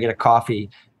 I was going to get a coffee.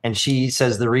 And she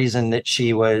says the reason that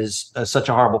she was such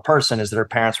a horrible person is that her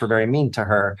parents were very mean to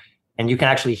her. And you can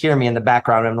actually hear me in the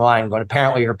background in line going,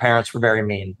 apparently her parents were very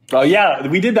mean. Oh, yeah.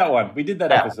 We did that one. We did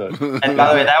that episode. And by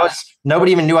the way,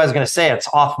 nobody even knew I was going to say it. It's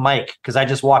off mic because I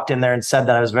just walked in there and said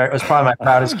that. It was probably my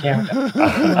proudest cameo.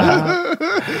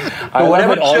 But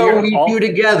whatever show we do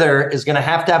together is going to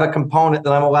have a component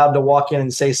that I'm allowed to walk in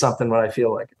and say something when I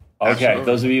feel like it. Okay,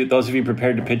 absolutely. Those of you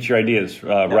prepared to pitch your ideas,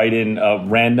 write in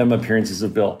random appearances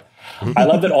of Bill. I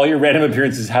love that all your random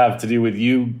appearances have to do with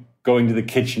you going to the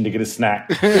kitchen to get a snack.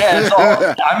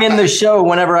 Yeah, I'm in the show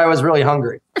whenever I was really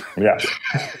hungry. Yeah.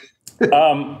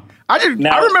 I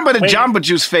remember the Jamba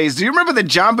Juice phase. Do you remember the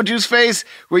Jamba Juice phase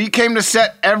where you came to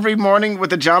set every morning with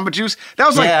the Jamba Juice? That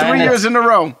was like 3 years in a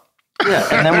row. Yeah,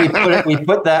 and then we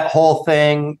put that whole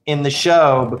thing in the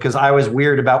show because I was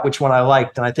weird about which one I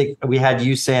liked, and I think we had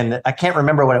you saying that I can't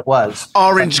remember what it was.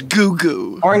 Orange Goo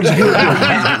Goo. Orange Goo Goo.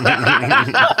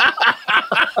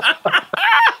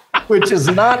 Which is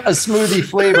not a smoothie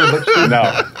flavor, but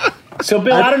no. So,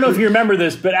 Bill, I don't know if you remember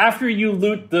this, but after you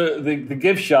loot the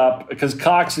gift shop, because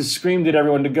Cox has screamed at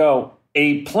everyone to go,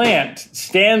 a plant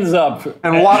stands up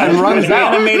and runs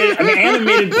out. An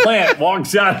animated plant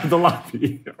walks out of the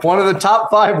lobby. One of the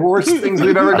top 5 worst things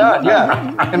we've ever done.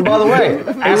 Yeah. And by the way, it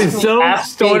was so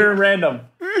stoner and random.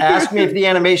 Ask me if the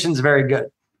animation's very good.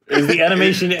 Is the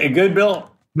animation good, Bill?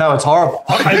 No, it's horrible.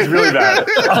 It's really bad.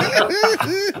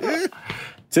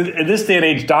 So in this day and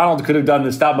age, Donald could have done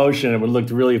the stop motion and it would have looked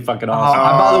really fucking awesome.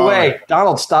 By the way,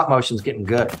 Donald's stop motion's getting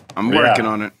good. I'm working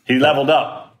on it. He leveled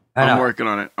up. I'm working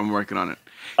on it.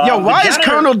 Yo, why is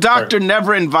Colonel Doctor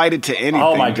never invited to anything?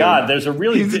 Oh my God, there's a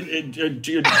really. We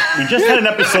just had an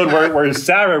episode where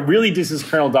Sarah really disses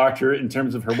Colonel Doctor in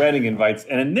terms of her wedding invites,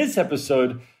 and in this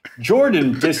episode,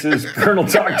 Jordan disses Colonel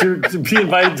Doctor to be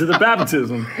invited to the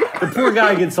baptism. The poor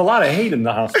guy gets a lot of hate in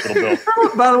the hospital, Bill.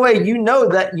 By the way, you know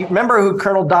that you remember who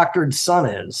Colonel Doctor's son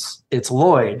is? It's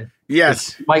Lloyd.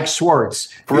 Yes. It's Mike Schwartz.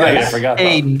 Right, I forgot that.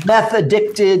 A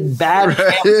meth-addicted bad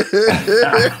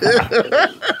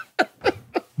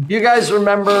Do you guys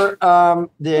remember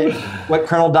what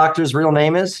Colonel Doctor's real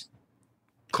name is?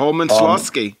 Coleman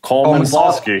Slosky. Coleman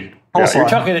Slosky.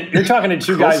 Yeah, you're talking to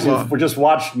two guys who just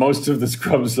watched most of the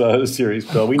Scrubs series,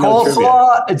 Bill. We know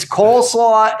Coleslaw. It's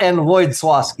Coleslaw and Lloyd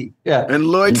Slosky. Yeah, and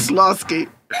Lloyd Slosky.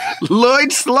 Lloyd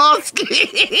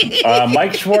Slosky.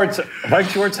 Mike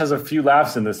Schwartz has a few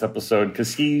laughs in this episode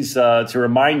because he's to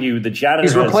remind you the janitor.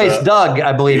 He's replaced Doug,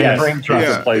 I believe, in Brain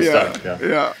Trust.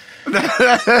 Yeah.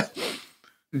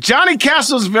 Johnny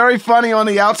Castle's very funny on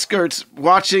the outskirts,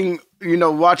 watching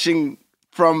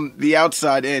from the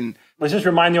outside in. Let's just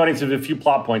remind the audience of a few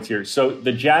plot points here. So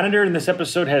the janitor in this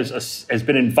episode has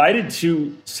been invited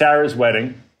to Sarah's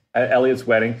wedding, Elliot's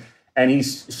wedding, And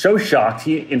he's so shocked.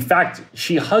 In fact,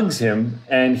 she hugs him,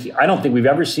 and I don't think we've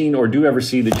ever seen or do ever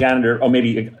see the janitor, or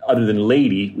maybe other than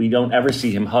Lady, we don't ever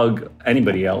see him hug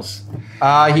anybody else.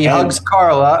 He hugs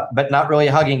Carla, but not really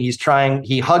hugging. He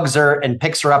hugs her and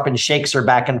picks her up and shakes her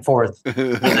back and forth.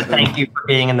 Thank you for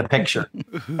being in the picture.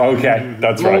 Okay,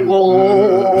 that's right.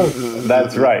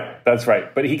 That's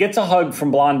right. But he gets a hug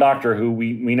from Blonde Doctor, who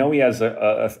we know he has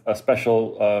a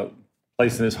special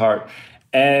place in his heart.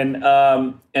 And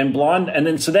Blonde, and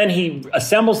then he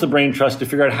assembles the Brain Trust to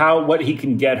figure out what he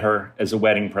can get her as a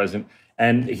wedding present.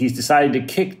 And he's decided to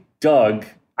kick Doug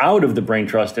out of the Brain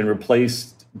Trust and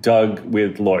replace Doug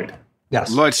with Lloyd. Yes.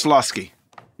 Lloyd Slosky.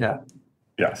 Yeah.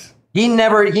 Yes. He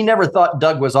never thought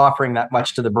Doug was offering that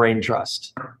much to the Brain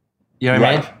Trust. You know what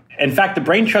I mean? In fact, the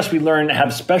Brain Trust, we learn,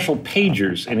 have special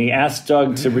pagers, and he asked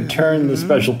Doug to return the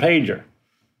special pager.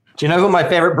 Do you know who my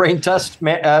favorite Brain Trust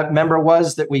member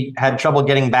was that we had trouble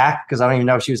getting back? Because I don't even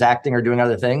know if she was acting or doing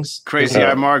other things. Crazy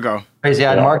Eyed Margot. Crazy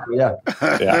Eyed Margot,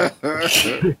 yeah.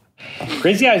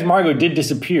 Crazy Eyes Margot did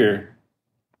disappear.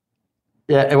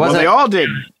 Yeah, it wasn't. Well, they all did.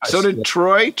 So did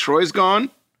Troy. Troy's gone.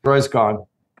 Troy's gone.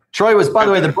 Troy was, by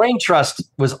the way, the Brain Trust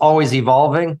was always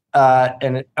evolving,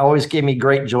 and it always gave me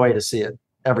great joy to see it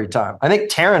every time. I think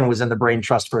Taryn was in the Brain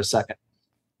Trust for a second.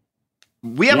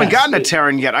 We haven't gotten to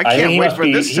Taryn yet. I can't wait for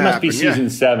this to happen. He must be season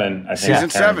 7, I think. Season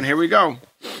 7, here we go.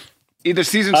 Either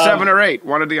season 7 or 8,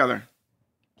 one or the other.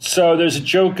 So there's a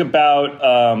joke about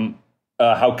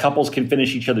how couples can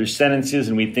finish each other's sentences,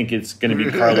 and we think it's going to be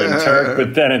Carla and Turk,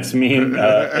 but then it's me and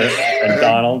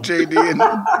Donald. JD and...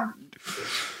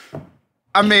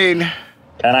 I mean...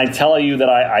 And I tell you that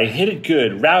I hit it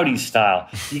good, Rowdy style.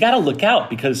 You got to look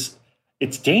out because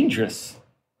it's dangerous.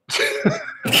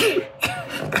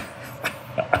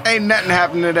 Ain't nothing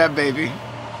happening to that baby.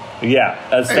 Yeah,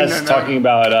 that's talking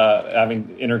about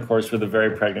having intercourse with a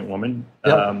very pregnant woman.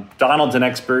 Yep. Donald's an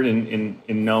expert in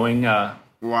knowing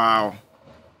wow,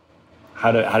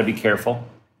 how to be careful.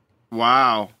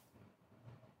 Wow.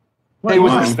 Hey,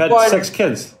 You've had 6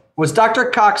 kids. Was Dr.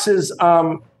 Cox's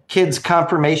kids'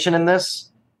 confirmation in this?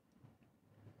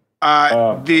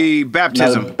 The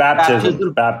baptism. No,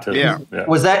 baptism. Yeah.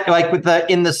 Was that like with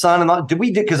the in the sun and all, did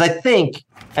we do? Because I think,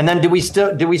 and then was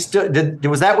that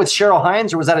with Cheryl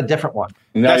Hines or was that a different one?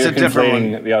 No, that's you're a different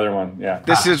one. The other one. Yeah.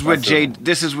 This is with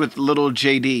This is with little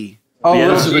JD. Oh, yeah,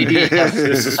 little JD.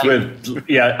 This is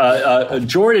with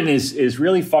Jordan is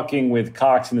really fucking with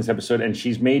Cox in this episode, and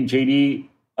she's made JD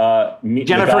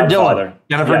Jennifer Dillon.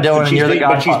 Jennifer Dillon, and you're the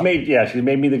Godfather. She's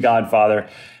made me the Godfather.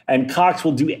 And Cox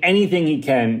will do anything he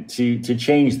can to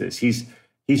change this. He's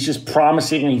just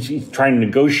promising, and he's trying to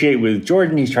negotiate with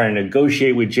Jordan. He's trying to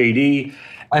negotiate with JD.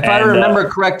 If I remember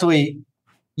correctly,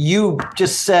 you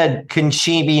just said, "Can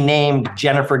she be named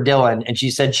Jennifer Dillon?" And she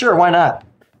said, "Sure, why not?"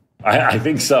 I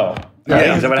think so.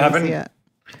 Yeah, is that what happened? Yeah.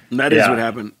 That is what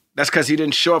happened. That's because he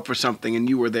didn't show up for something, and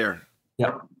you were there.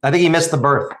 Yeah, I think he missed the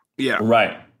birth. Yeah,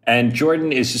 right. And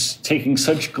Jordan is just taking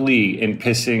such glee in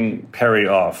pissing Perry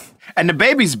off. And the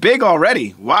baby's big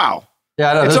already. Wow.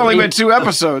 Yeah, I know. It's only been 2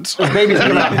 episodes. The baby's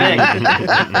coming out big.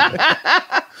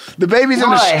 The baby's in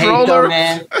the stroller,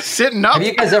 man. sitting up. Have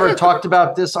you guys ever talked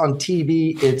about this on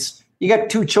TV? You got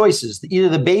 2 choices. Either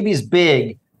the baby's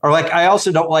big, or like I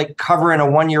also don't like covering a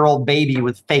 1-year-old baby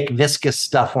with fake viscous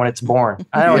stuff when it's born.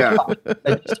 I don't.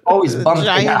 It's always bums me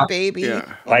Giant out. baby.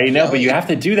 Yeah. I know, but you have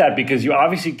to do that because you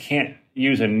obviously can't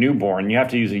use a newborn. You have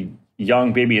to use a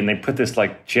young baby, and they put this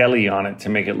like jelly on it to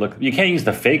make it look. You can't use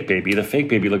the fake baby. The fake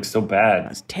baby looks so bad.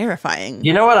 That's terrifying.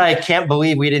 You know what I can't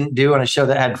believe we didn't do on a show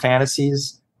that had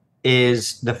fantasies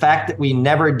is the fact that we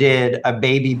never did a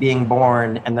baby being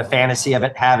born and the fantasy of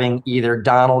it having either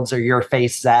Donald's or your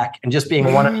face, Zach, and just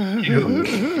being one of you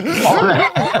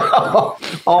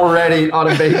already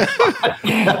on a baby.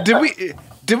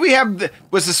 Did we have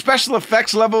was the special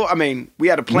effects level? I mean, we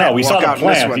had a plant. No, we walk saw the out in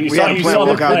this plant. one. You We saw- had a you plant saw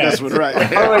the walk out in plant. this one,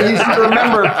 right? Oh, you should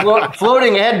remember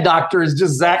floating head doctor is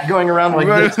just Zach going around like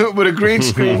this. With a green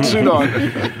screen suit on.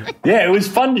 Yeah, it was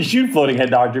fun to shoot Floating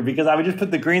Head Doctor because I would just put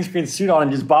the green screen suit on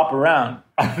and just bop around.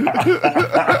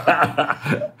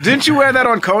 Didn't you wear that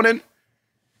on Conan?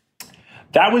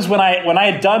 That was when I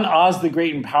had done Oz the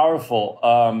Great and Powerful,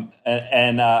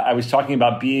 and I was talking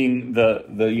about being the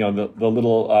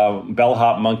little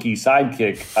bellhop monkey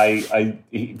sidekick.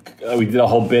 We did a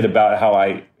whole bit about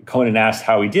how Conan asked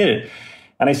how he did it,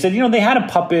 and I said, they had a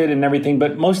puppet and everything,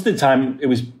 but most of the time it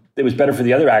was better for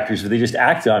the other actors if they just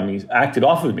acted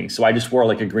off of me. So I just wore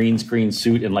like a green screen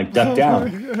suit and like ducked down,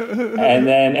 and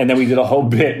then we did a whole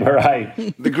bit where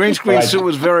the green screen suit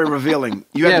was very revealing.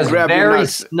 You had to grab your very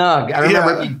nuts. snug. I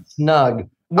remember it being snug.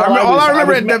 I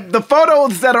remember the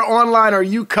photos that are online are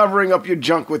you covering up your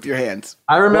junk with your hands.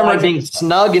 I remember it being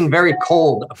snug and very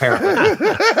cold, apparently.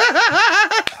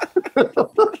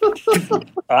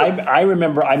 I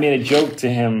remember I made a joke to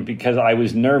him because I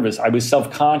was nervous. I was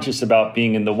self-conscious about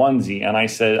being in the onesie, and I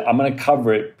said, I'm going to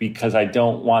cover it because I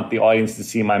don't want the audience to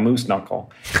see my moose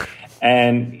knuckle.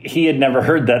 And he had never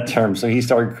heard that term, so he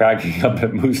started cracking up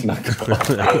at moose knuckle.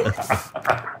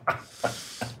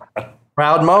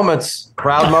 Proud moments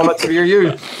of your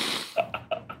youth.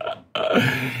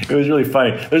 It was really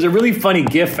funny. There's a really funny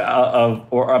GIF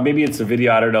or maybe it's a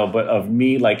video, I don't know, but of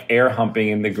me like air humping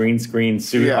in the green screen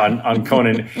suit on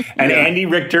Conan. And Andy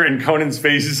Richter and Conan's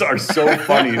faces are so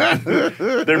funny.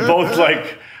 They're both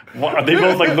like, they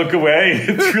both like look away.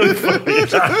 It's really funny.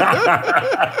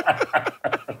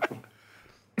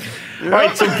 All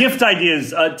right, so gift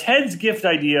ideas. Ted's gift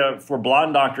idea for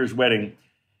Blonde Doctor's wedding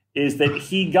is that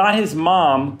he got his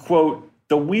mom, quote,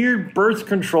 the weird birth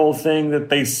control thing that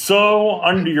they sew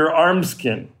under your arm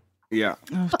skin. Yeah.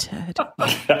 Oh, Ted.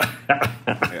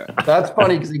 That's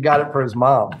funny because he got it for his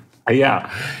mom. Yeah.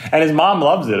 And his mom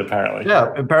loves it, apparently.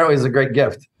 Yeah, apparently it's a great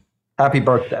gift. Happy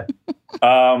birthday.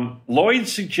 Lloyd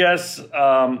suggests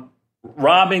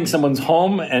robbing someone's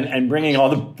home and bringing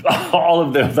all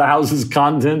of the house's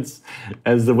contents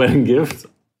as the wedding gift.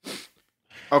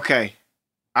 Okay.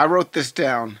 I wrote this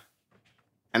down.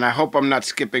 And I hope I'm not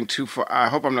skipping too far. I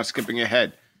hope I'm not skipping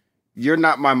ahead. You're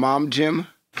not my mom, Jim.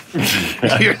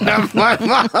 You're not my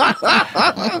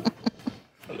mom.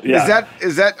 Yeah.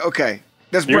 Is that okay?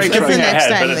 That's You're break. That's the next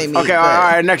ahead, time but they meet. Okay, all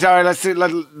right, next. All right, let's see.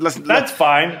 That's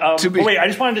fine. To be- But wait, I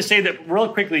just wanted to say that real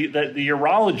quickly that the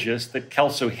urologist that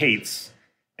Kelso hates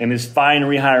and is fine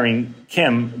rehiring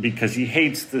Kim because he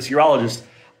hates this urologist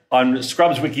on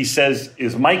Scrubs Wiki says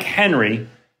is Mike Henry,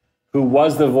 who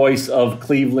was the voice of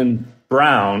Cleveland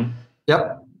Brown.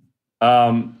 Yep.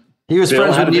 He was Bill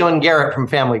friends had with a Neil and Garrett from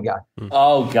Family Guy.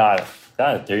 Oh, got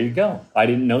it. There you go. I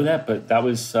didn't know that, but that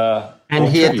was. And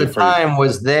he at the time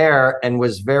was there and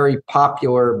was very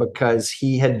popular because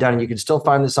he had done, you can still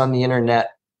find this on the internet.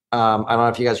 I don't know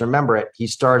if you guys remember it. He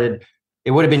started,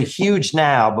 it would have been huge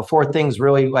now before things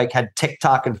really like had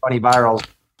TikTok and funny virals.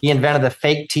 He invented a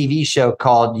fake TV show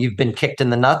called You've Been Kicked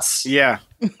in the Nuts. Yeah,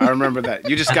 I remember that.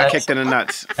 You just got kicked in the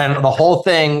nuts. And the whole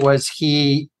thing was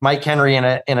Mike Henry in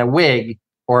a wig,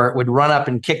 or would run up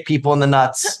and kick people in the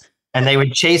nuts, and they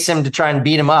would chase him to try and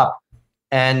beat him up.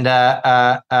 And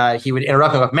he would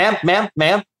interrupt and go,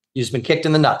 ma'am, you've just been kicked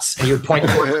in the nuts. And he would point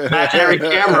to an imaginary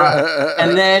camera.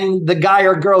 And then the guy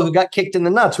or girl who got kicked in the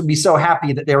nuts would be so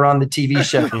happy that they were on the TV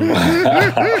show.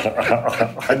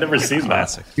 I've never seen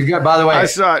that. You got, by the way, I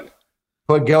saw it.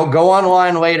 But go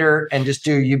online later and just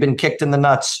do "You've Been Kicked in the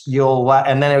Nuts."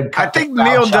 And then it would cut. I think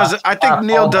Neil does it. I think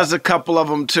Neil does a couple of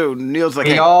them too. Neil's like,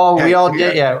 we all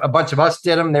did. Yeah, a bunch of us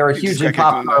did them. They were hugely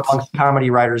popular amongst comedy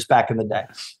writers back in the day.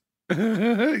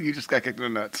 You just got kicked in the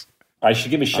nuts. I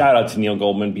should give a shout out to Neil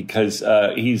Goldman because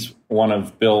he's one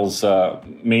of Bill's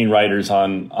main writers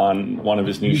on one of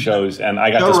his new shows, and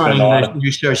I got to spend a lot of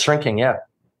new show Shrinking. Yeah.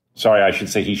 Sorry, I should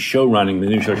say he's show running the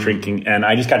new show Shrinking, and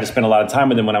I just got to spend a lot of time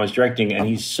with him when I was directing, and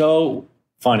he's so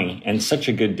funny and such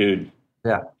a good dude.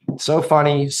 Yeah, so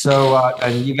funny. So,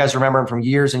 and you guys remember him from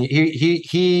years, and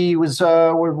he was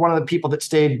one of the people that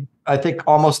stayed, I think,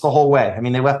 almost the whole way. I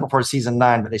mean, they left before season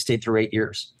 9, but they stayed through 8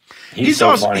 years. He's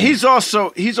also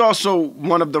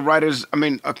one of the writers. I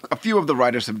mean, a few of the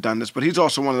writers have done this, but he's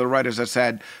also one of the writers that's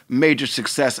had major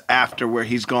success after, where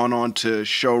he's gone on to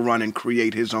show run and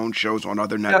create his own shows on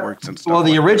other networks and stuff. Well,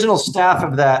 the original staff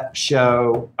of that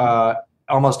show,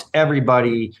 almost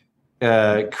everybody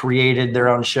created their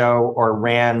own show or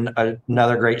ran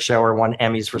another great show or won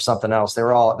Emmys for something else. They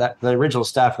were all the original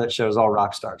staff of that show is all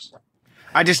rock stars.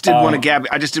 I just did one of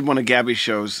Gabby's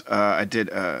shows. I did.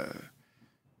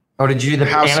 Oh, did you do the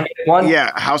animated one?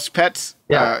 Yeah, House Pets.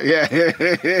 Yeah. Yeah.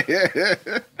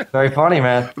 Very funny,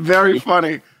 man. Very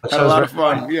funny. Had a lot of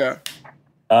fun. Yeah.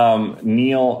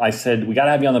 Neil, I said, we got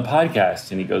to have you on the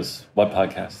podcast. And he goes, what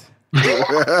podcast? Yeah,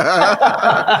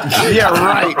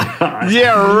 right.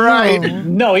 Yeah, right.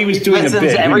 No, he was doing a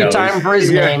bit. Every time for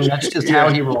his name. That's just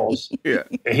how he rolls. Yeah.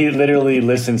 He literally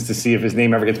listens to see if his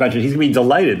name ever gets mentioned. He's going to be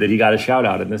delighted that he got a shout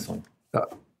out in this one.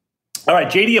 All right,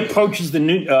 JD approaches the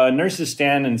new nurse's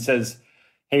stand and says,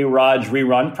 hey, Raj,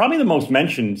 rerun. Probably the most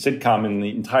mentioned sitcom in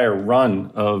the entire run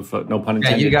of, no pun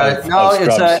intended, you guys, of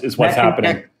Scrubs is what's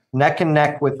happening. Neck and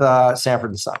neck with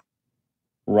Sanford and Son.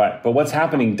 Right, but what's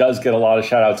happening does get a lot of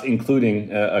shout outs,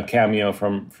 including a cameo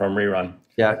from rerun.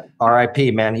 Yeah, R.I.P.,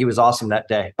 man. He was awesome that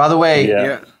day. By the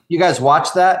way, you guys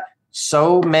watched that?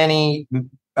 So many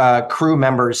crew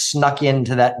members snuck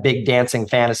into that big dancing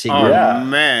fantasy group. Oh, Yeah.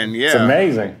 man, yeah. It's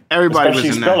amazing. Everybody was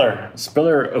Especially in Spiller. that.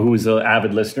 Spiller, who's an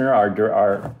avid listener, our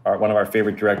one of our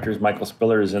favorite directors, Michael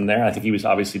Spiller, is in there. I think he was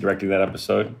obviously directing that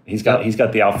episode. He's got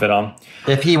the outfit on.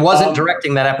 If he wasn't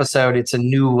directing that episode, it's a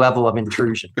new level of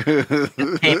intrusion.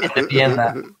 It came into being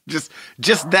that.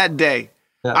 Just that day.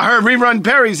 Yeah. I heard Rerun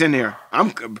Berry's in here.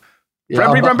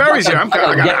 Rerun Berry's here.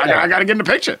 I got to get in the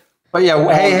picture. But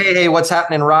yeah, hey, what's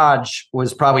happening? Raj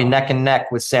was probably neck and neck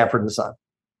with Sanford and Son.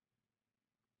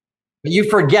 But you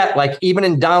forget, like even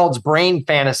in Donald's Brain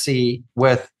fantasy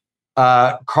with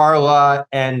Carla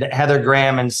and Heather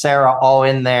Graham and Sarah all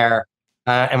in there,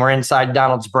 and we're inside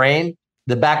Donald's Brain,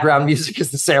 the background music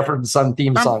is the Sanford and Son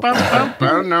theme song. That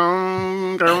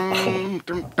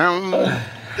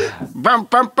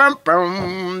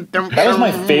was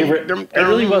my favorite. It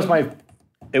really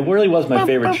was my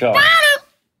favorite show.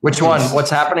 Which one?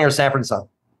 What's Happening or Sanford and Son?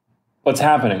 What's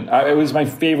Happening? It was my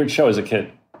favorite show as a kid.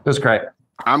 It was great.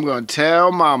 I'm going to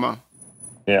tell Mama.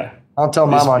 Yeah. I'll tell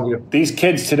Mom on you. These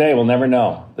kids today will never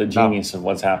know the genius of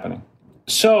What's Happening.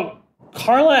 So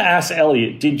Carla asked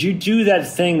Elliot, did you do that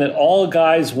thing that all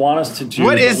guys want us to do?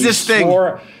 What is this thing?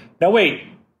 No, wait.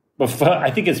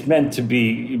 I think it's meant to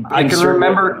be. I can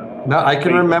remember. No, I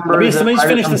can remember. Let me just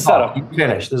finish the setup. You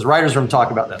finish. There's writer's room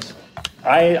talk about this.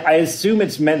 I assume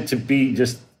it's meant to be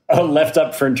just left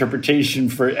up for interpretation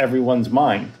for everyone's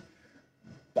mind.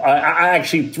 I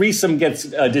actually, threesome gets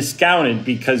discounted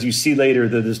because you see later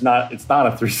that it's not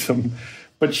a threesome.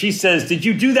 But she says, did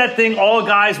you do that thing all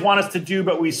guys want us to do,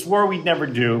 but we swore we'd never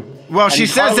do? Well, she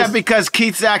says that because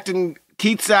Keith's acting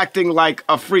like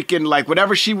a freaking, like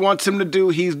whatever she wants him to do,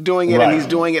 he's doing it, Right. and he's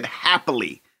doing it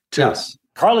happily, too. Yes.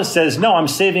 Carla says, no, I'm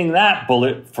saving that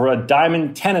bullet for a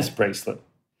diamond tennis bracelet.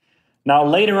 Now,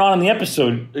 later on in the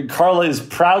episode, Carla is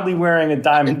proudly wearing a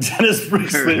diamond tennis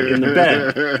bracelet in the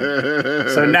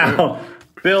bed. So now,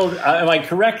 Bill, am I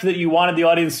correct that you wanted the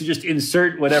audience to just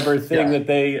insert whatever thing that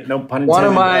they, no pun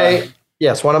intended?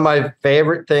 One of my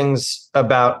favorite things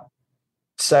about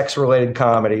sex-related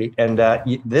comedy, and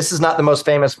this is not the most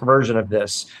famous version of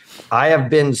this. I have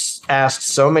been asked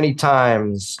so many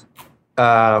times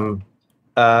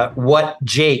what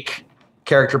Jake,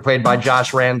 character played by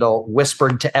Josh Randall,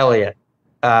 whispered to Elliot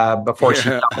before she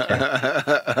dumped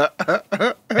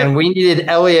him. And we needed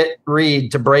Elliot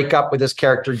Reed to break up with his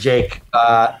character Jake,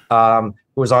 who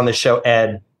was on the show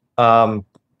Ed.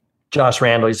 Josh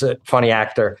Randall, he's a funny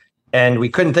actor. And we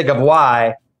couldn't think of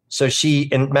why. So if you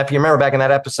remember back in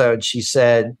that episode, she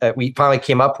said, we finally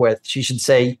came up with, she should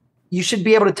say, you should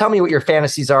be able to tell me what your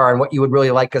fantasies are and what you would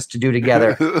really like us to do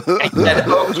together. And he said,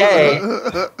 okay.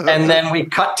 And then we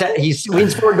cut to, he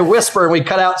leans forward to whisper, and we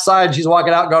cut outside. She's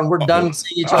walking out going, we're done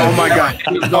seeing each other. Oh, my God.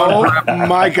 Oh,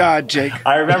 my God, Jake.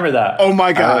 I remember that. Oh,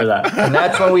 my God. I remember that. And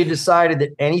that's when we decided that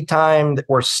anytime that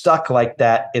we're stuck like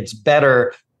that, it's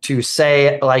better to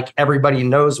say like everybody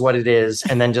knows what it is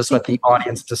and then just let the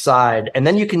audience decide. And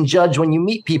then you can judge when you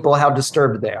meet people how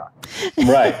disturbed they are.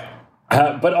 Right.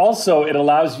 But also, it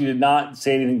allows you to not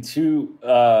say anything too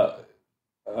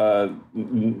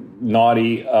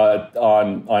naughty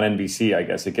on NBC, I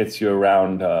guess. It gets you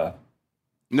around.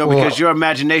 No, because your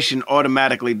imagination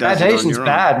automatically does it on Imagination's your own.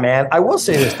 bad, man. I will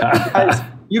say this.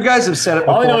 You guys have said it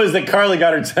before. All I know is that Carly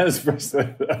got her tennis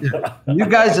bracelet. You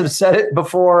guys have said it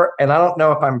before, and I don't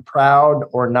know if I'm proud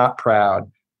or not proud,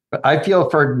 but I feel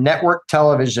for network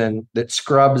television that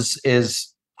Scrubs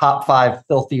is top 5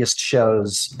 filthiest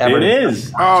shows ever. It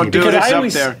is. Oh, dude, Because it's I up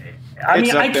always- there. I It's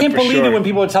mean, up I there can't for believe sure. it when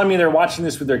people are telling me they're watching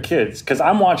this with their kids, because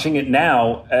I'm watching it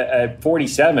now at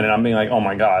 47, and I'm being like, oh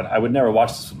my God, I would never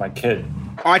watch this with my kid.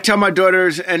 I tell my daughter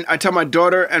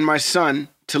and my son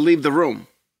to leave the room.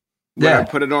 When I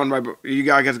put it on right. You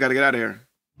guys got to get out of here.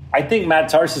 I think Matt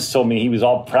Tarsis told me he was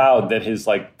all proud that his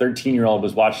 13-year-old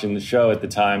was watching the show at the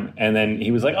time, and then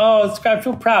he was like, "Oh, I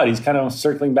feel proud." He's kind of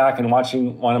circling back and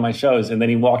watching one of my shows, and then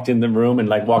he walked in the room and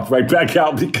walked right back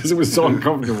out because it was so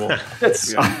uncomfortable.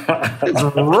 It's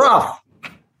rough.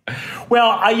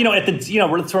 Well,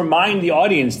 let's remind the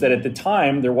audience that at the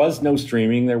time there was no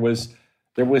streaming. There was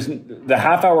the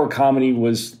half-hour comedy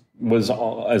was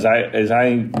as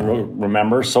I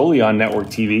remember solely on network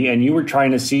TV, and you were trying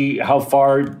to see how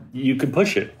far you could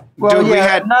push it. Well, Dude, we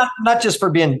had not just for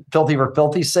being filthy for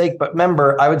filthy's sake, but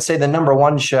remember, I would say the number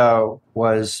one show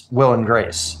was Will and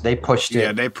Grace. They pushed it.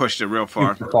 Yeah, they pushed it real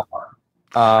far.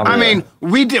 I mean,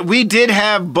 we did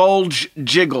have Bulge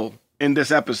Jiggle in this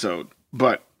episode,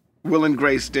 but Will and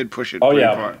Grace did push it. Oh pretty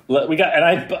yeah, far. we got,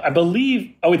 and I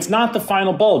believe. Oh, it's not the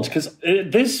final bulge because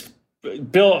this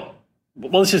Bill.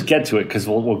 Well, let's just get to it because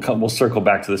we'll circle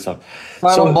back to this stuff.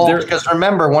 Final bolt, because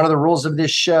remember, one of the rules of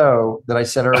this show that I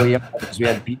said earlier is we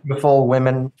had beautiful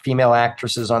women, female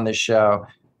actresses on this show,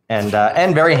 and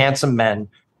very handsome men,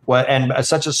 and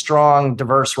such a strong,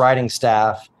 diverse writing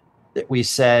staff that we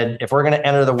said if we're going to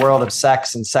enter the world of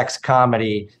sex and sex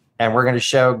comedy, and we're going to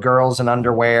show girls in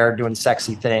underwear doing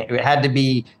sexy things, it had to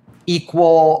be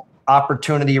equal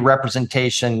opportunity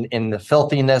representation in the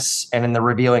filthiness and in the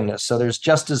revealingness. So there's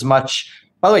just as much.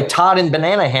 By the way, Todd in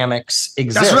banana hammocks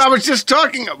exists. That's what I was just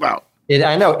talking about.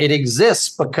 I know it exists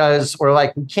because we're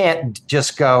like, we can't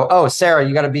just go, oh, Sarah,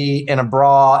 you got to be in a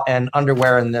bra and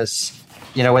underwear in this,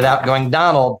 without going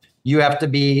Donald. You have to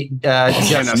be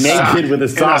just naked with a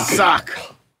sock. In a sock.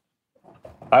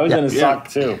 I was in a sock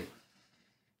too.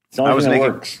 It's the only thing that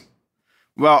works.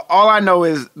 Well, all I know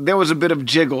is there was a bit of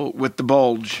jiggle with the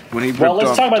bulge when he. Well,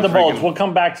 let's talk about the bulge. We'll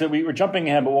come back to. We were jumping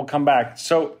ahead, but we'll come back.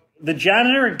 So the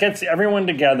janitor gets everyone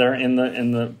together in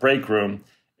the break room,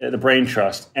 the brain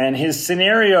trust, and his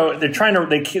scenario. They're trying to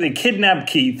they kidnap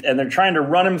Keith, and they're trying to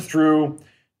run him through.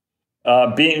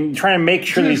 Trying to make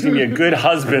sure that he's going to be a good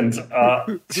husband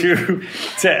to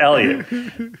Elliot.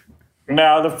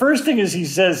 Now, the first thing is he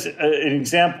says an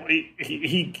example.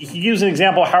 He gives an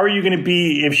example. How are you going to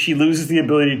be if she loses the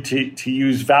ability to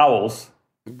use vowels?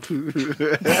 And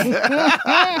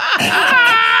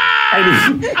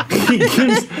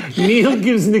Neil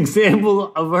gives an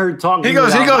example of her talking. He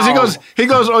goes.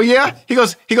 Oh yeah. He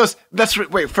goes. That's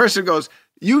wait. First it goes.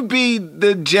 You be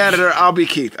the janitor. I'll be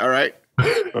Keith. All right.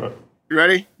 You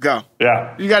ready? Go.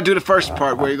 Yeah. You got to do the first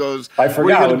part where he goes. I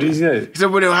forgot what he said. He said,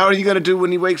 "How are you going to do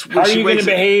when he wakes? How are you going to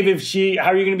behave if she? How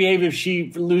are you going to behave if she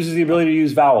loses the ability to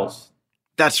use vowels?"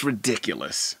 That's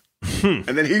ridiculous. And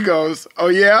then he goes, "Oh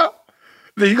yeah."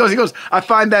 Then he goes. I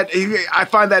find that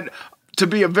to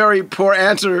be a very poor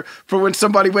answer for when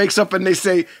somebody wakes up and they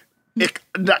say.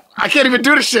 I can't even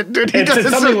do the shit, dude. It's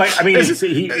something like, I mean, it's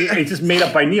just made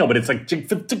up by Neil, but it's like.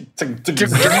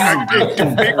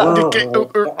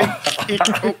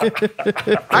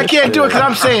 I can't do it because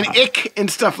I'm saying ick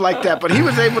and stuff like that, but he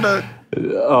was able to.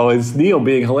 Oh, it's Neil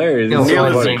being hilarious.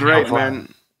 Neil is great, man.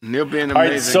 Neil being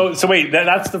amazing. All right, so wait,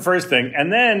 that's the first thing.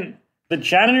 And then the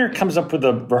janitor comes up with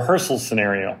a rehearsal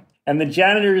scenario. And the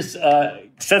janitor's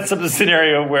sets up the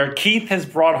scenario where Keith has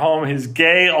brought home his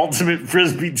gay ultimate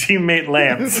frisbee teammate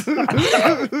Lance,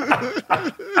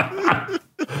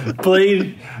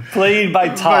 played by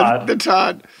Todd. The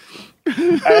Todd.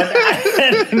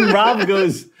 And Rob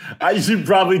goes, "I should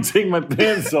probably take my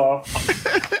pants off."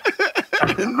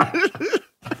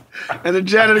 And the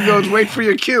janitor goes, "Wait for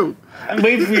your cue."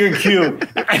 Wait for your cue.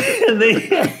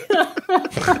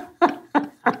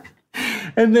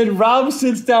 And then Rob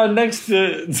sits down next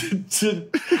to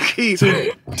Keith.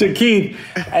 To Keith,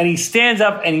 and he stands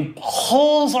up and he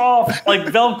pulls off, like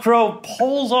Velcro,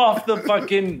 pulls off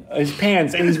his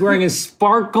pants, and he's wearing a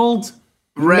sparkled,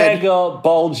 mega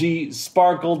bulgy,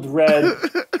 sparkled red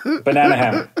banana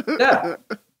hammock. Yeah.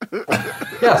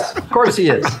 Yes, of course he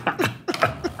is.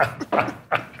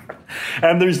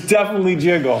 And there's definitely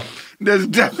jiggle.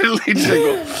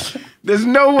 There's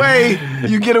no way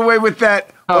you get away with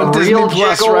that on Disney real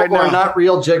Plus jiggle right now. Or not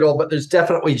real jiggle, but there's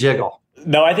definitely jiggle.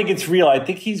 No, I think it's real. I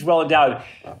think he's well endowed.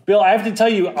 Bill, I have to tell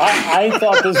you, I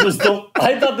thought this was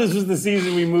the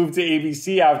season we moved to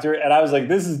ABC after, and I was like,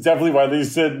 this is definitely why they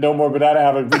said no more banana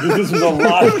hammock, because this was a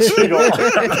lot of jiggle.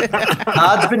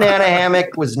 Todd's banana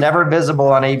hammock was never visible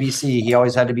on ABC. He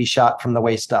always had to be shot from the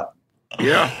waist up.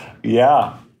 Yeah.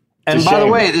 Yeah. And by the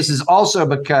way, this is also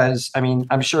because, I mean,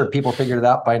 I'm sure people figured it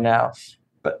out by now,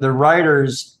 but the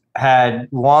writers had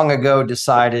long ago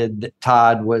decided that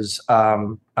Todd was,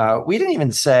 we didn't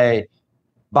even say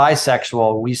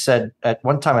bisexual. We said at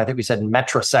one time, I think we said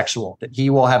metrosexual, that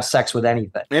he will have sex with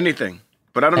anything. Anything.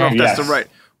 But I don't know if that's the right.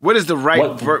 What is the right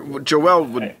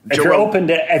Joelle? If you're open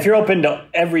to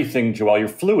everything, Joelle, you're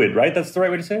fluid, right? That's the right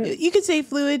way to say it. You could say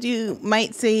fluid. You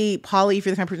might say poly if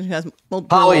you're the kind of person who has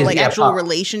multiple, actual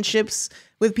relationships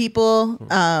with people.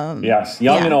 Yes,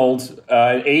 young and old.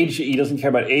 Age. He doesn't care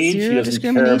about age. He doesn't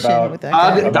care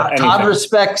about Todd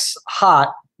respects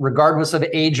hot regardless of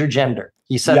age or gender.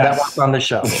 He said that once on the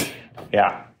show.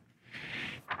 Yeah.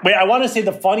 Wait, I want to say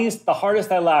the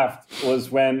hardest I laughed was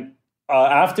when.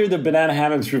 After the banana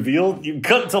hammock's revealed, you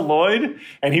cut to Lloyd,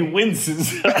 and he winces.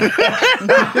 He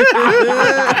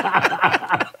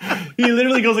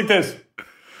literally goes like this.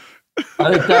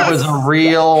 I think that was a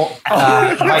real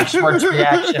Mike Schwartz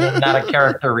reaction, not a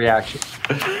character reaction.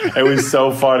 It was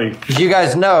so funny. Because you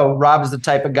guys know, Rob is the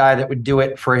type of guy that would do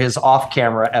it for his off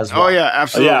camera as well. Oh, yeah,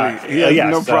 absolutely.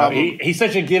 No problem. He's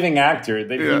such a giving actor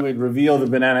that he would reveal the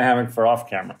banana hammock for off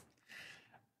camera.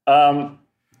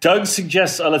 Doug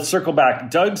suggests, let's circle back.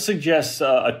 Doug suggests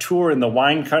a tour in the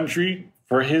wine country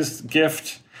for his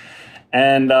gift.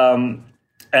 And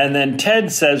then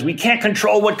Ted says, we can't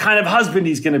control what kind of husband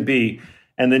he's going to be.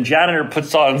 And then janitor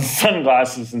puts on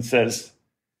sunglasses and says,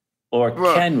 or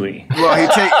can we? Well,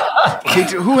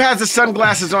 who has the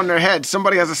sunglasses on their head?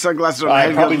 Somebody has the sunglasses on their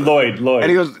head. Probably Lloyd. And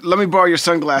he goes, let me borrow your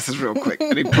sunglasses real quick.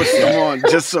 And he puts them on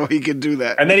just so he can do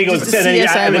that. And then he goes, and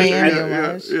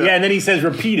then he says,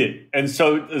 repeat it. And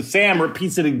so Sam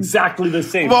repeats it exactly the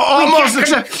same. Well,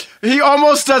 he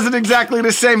almost does it exactly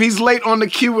the same. He's late on the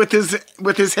cue with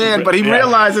his hand, but he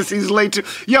realizes he's late too.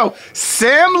 Yo,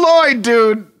 Sam Lloyd,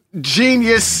 dude,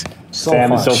 genius.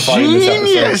 Sam is so funny in this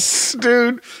episode. Genius,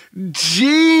 dude.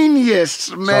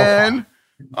 Genius, man.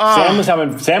 Sam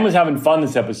was having fun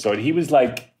this episode. He was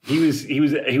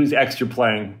extra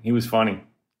playing. He was funny.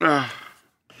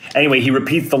 Anyway, he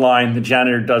repeats the line. The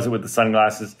janitor does it with the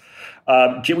sunglasses.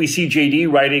 We see JD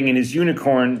writing in his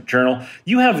unicorn journal.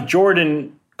 You have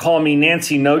Jordan call me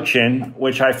Nancy No Chin,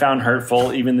 which I found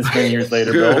hurtful even this many years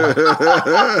later, Bill.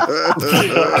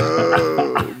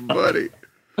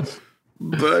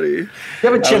 Buddy. You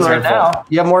have a chin right now.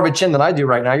 You have more of a chin than I do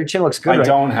right now. Your chin looks good. I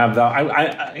don't have that.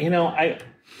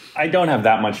 I don't have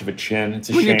that much of a chin. It's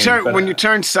a shame. When you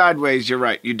turn sideways, you're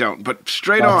right. You don't. But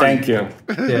straight on. Thank you.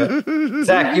 Yeah.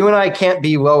 Zach, you and I can't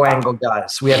be low angle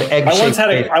guys. We have egg shaped.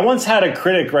 I once had a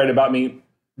critic write about me,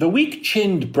 the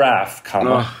weak-chinned braff,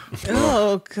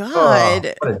 Oh,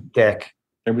 God. What a dick.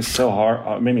 It was so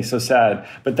hard. It made me so sad.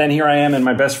 But then here I am and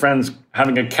my best friend's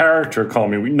having a character call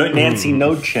me Nancy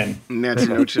No Chin. Nancy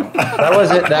No Chin. That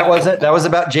was it. That was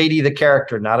about JD the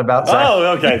character, not about Zach.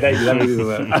 Oh, okay. Thank you. That makes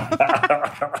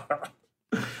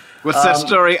sense. What's that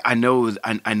story? I know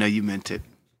you meant it.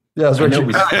 Yeah, that's what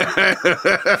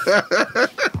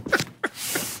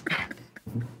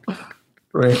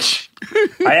Rich.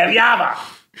 I have Yava.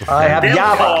 I have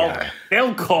Yava.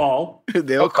 They'll call.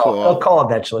 They'll call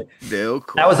eventually. They'll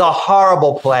call. That was a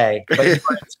horrible play, but as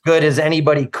good as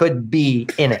anybody could be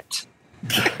in it.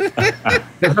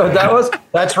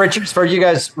 That's Richard's for you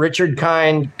guys. Richard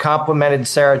Kind complimented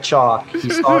Sarah Chalk. He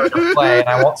saw her play, and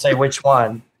I won't say which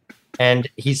one. And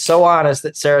he's so honest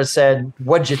that Sarah said,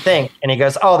 "What'd you think?" And he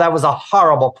goes, "Oh, that was a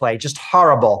horrible play, just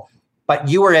horrible. But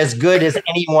you were as good as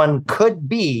anyone could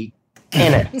be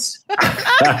in it."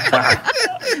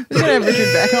 We're gonna have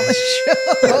Richard back on the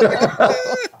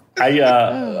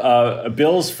show.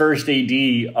 Bill's first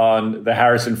AD on the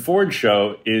Harrison Ford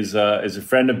show is a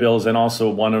friend of Bill's and also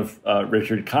one of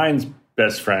Richard Kind's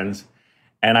best friends.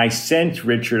 And I sent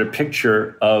Richard a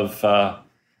picture of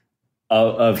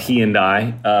he and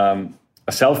I, a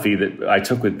selfie that I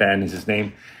took with Ben is his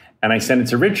name, and I sent it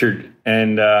to Richard.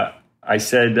 And I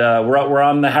said, "We're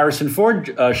on the Harrison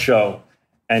Ford show."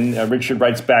 And Richard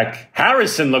writes back,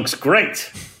 "Harrison looks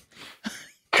great."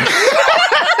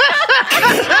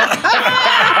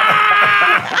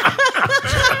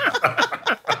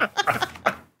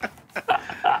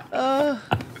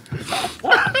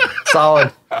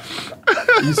 Solid.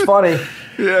 He's funny.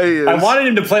 Yeah, he is. I wanted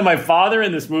him to play my father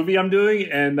in this movie I'm doing,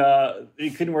 and he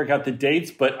couldn't work out the dates,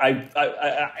 but I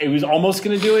was almost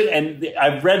going to do it, and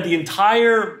I've read the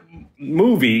entire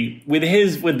movie with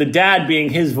the dad being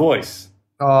his voice.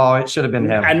 Oh, it should have been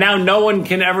him. And now no one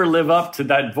can ever live up to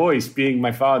that voice being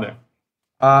my father.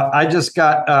 I just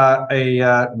got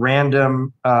a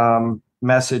random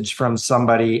message from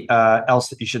somebody else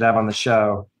that you should have on the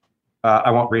show. I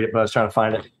won't read it, but I was trying to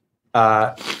find it.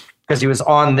 Because he was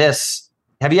on this.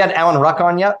 Have you had Alan Ruck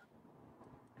on yet?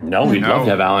 No, we'd love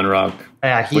to have Alan Ruck.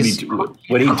 Yeah, would he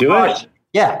do it?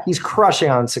 Yeah, he's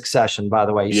crushing on Succession, by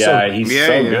the way. He's so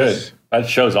good. That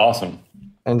show's awesome.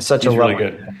 And he's really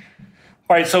good.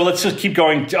 All right, so let's just keep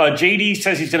going. JD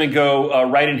says he's going to go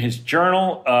write in his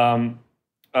journal.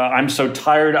 I'm so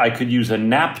tired I could use a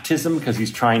naptism because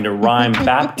he's trying to rhyme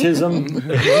baptism.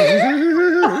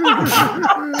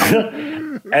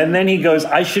 And then he goes,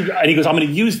 I'm going to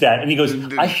use that. And he goes,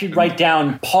 I should write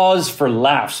down pause for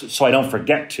laughs so I don't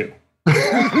forget to.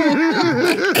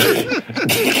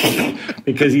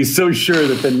 Because he's so sure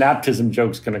that the naptism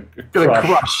joke's going to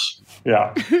crush.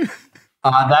 Yeah.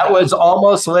 That was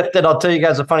almost lifted. I'll tell you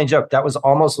guys a funny joke. That was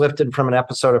almost lifted from an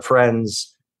episode of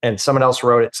Friends, and someone else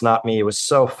wrote it. It's not me. It was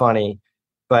so funny,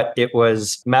 but it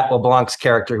was Matt LeBlanc's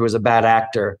character, who was a bad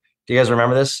actor. Do you guys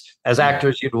remember this? As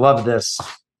actors, you'd love this.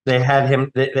 They had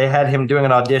him doing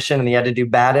an audition, and he had to do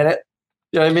bad in it.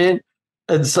 You know what I mean?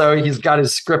 And so he's got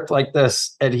his script like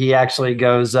this, and he actually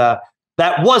goes, "That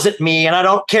wasn't me, and I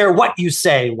don't care what you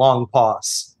say." Long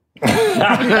pause.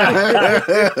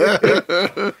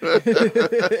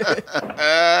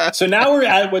 So now we're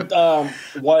at what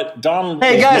Donald.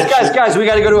 Hey, guys, we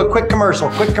got to go to a quick commercial.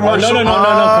 No commercials.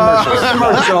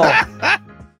 Commercial.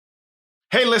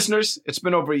 Hey, listeners, it's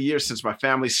been over a year since my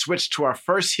family switched to our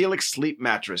first Helix sleep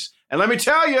mattress. And let me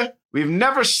tell you, we've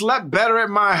never slept better at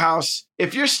my house.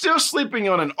 If you're still sleeping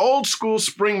on an old school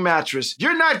spring mattress,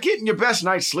 you're not getting your best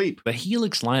night's sleep. The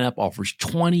Helix lineup offers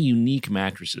 20 unique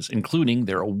mattresses, including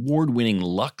their award-winning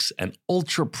Luxe and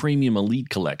Ultra Premium Elite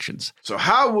collections. So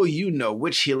how will you know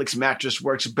which Helix mattress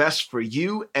works best for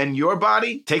you and your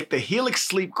body? Take the Helix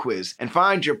Sleep Quiz and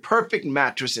find your perfect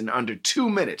mattress in under 2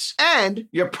 minutes. And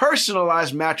your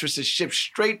personalized mattress is shipped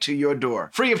straight to your door,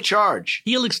 free of charge.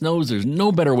 Helix knows there's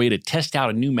no better way to test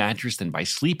out a new mattress than by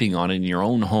sleeping on it in your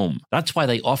own home. That's why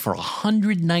they offer a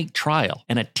 100-night trial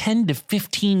and a 10 to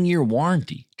 15-year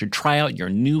warranty to try out your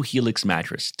new Helix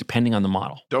mattress, depending on the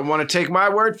model. Don't want to take my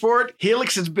word for it?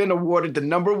 Helix has been awarded the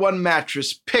 #1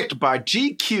 mattress picked by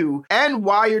GQ and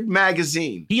Wired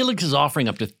Magazine. Helix is offering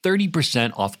up to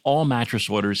 30% off all mattress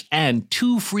orders and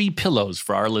 2 free pillows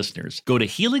for our listeners. Go to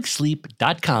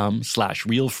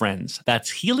helixsleep.com/realfriends.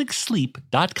 That's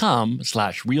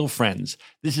helixsleep.com/realfriends.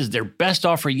 This is their best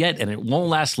offer yet, and it won't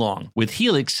last long. With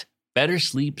Helix, better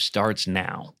sleep starts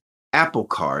now. Apple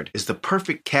Card is the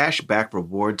perfect cash-back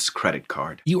rewards credit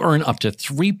card. You earn up to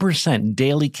 3%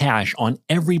 daily cash on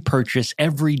every purchase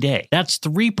every day. That's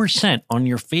 3% on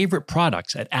your favorite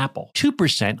products at Apple,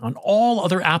 2% on all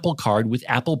other Apple Card with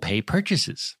Apple Pay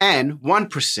purchases, And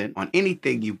 1% on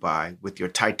anything you buy with your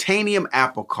titanium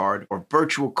Apple Card or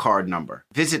virtual card number.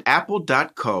 Visit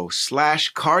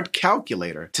apple.co/card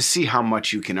calculator to see how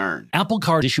much you can earn. Apple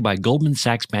Card issued by Goldman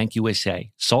Sachs Bank USA,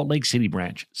 Salt Lake City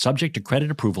branch, subject to credit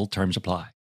approval. Terms apply.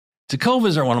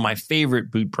 Tecovas are one of my favorite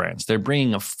boot brands. They're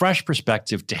bringing a fresh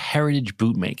perspective to heritage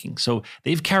boot making. So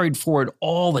they've carried forward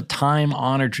all the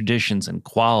time-honored traditions and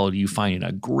quality you find in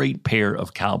a great pair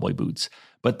of cowboy boots.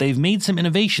 But they've made some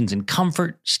innovations in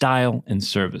comfort, style, and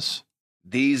service.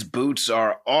 These boots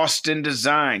are Austin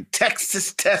designed,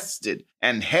 Texas tested,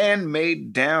 and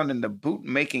handmade down in the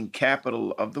boot-making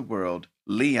capital of the world,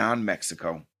 Leon,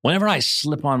 Mexico. Whenever I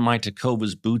slip on my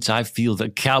Tecovas boots, I feel the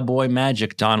cowboy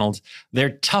magic, Donald.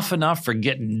 They're tough enough for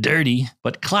getting dirty,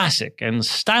 but classic and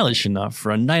stylish enough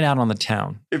for a night out on the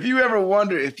town. If you ever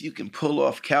wonder if you can pull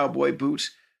off cowboy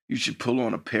boots, you should pull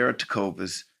on a pair of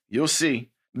Tecovas. You'll see.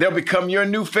 They'll become your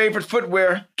new favorite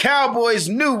footwear. Cowboys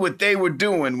knew what they were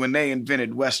doing when they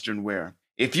invented Western wear.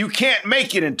 If you can't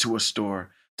make it into a store,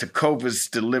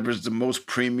 Tecovas delivers the most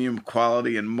premium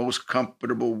quality and most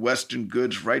comfortable Western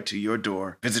goods right to your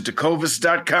door. Visit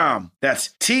Tecovas.com.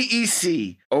 That's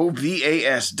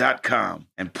TECOVAS.com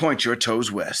and point your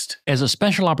toes west. As a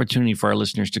special opportunity for our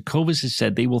listeners, Tecovas has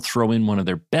said they will throw in one of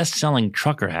their best-selling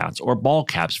trucker hats or ball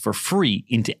caps for free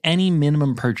into any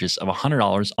minimum purchase of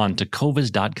 $100 on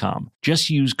Tecovas.com.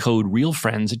 Just use code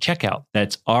REALFRIENDS at checkout.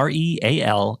 That's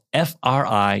REALFRIENDS.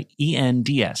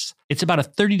 It's about a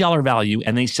 $30 value,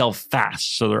 and they sell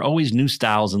fast, so there are always new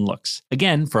styles and looks.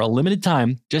 Again, for a limited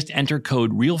time, just enter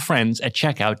code REALFRIENDS at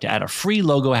checkout to add a free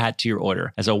logo hat to your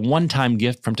order as a one-time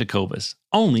gift from Tecovas.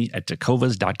 Only at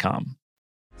Tecovas.com.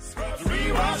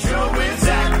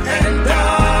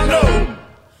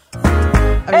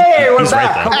 Hey, we're He's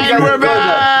back. right Hope you And guys we're enjoyed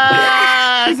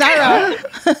that.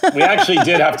 Zyra. We actually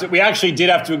did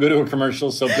have to go to a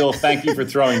commercial. So, Bill, thank you for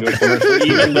throwing to a commercial,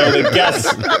 even though the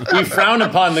guests, we frown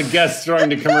upon the guests throwing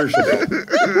to commercial.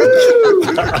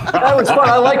 That was fun.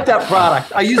 I like that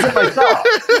product. I use it myself.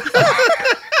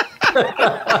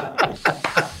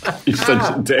 You're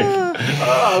such a dick.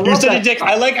 You're such a dick.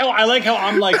 I like how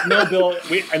I'm like, no, Bill.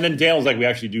 And then Daniel's like, we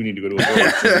actually do need to go to a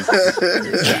commercial.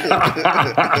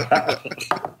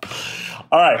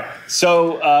 All right.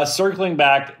 So circling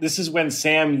back, this is when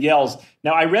Sam yells.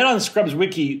 Now, I read on Scrubs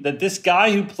Wiki that this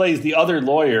guy who plays the other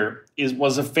lawyer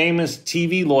was a famous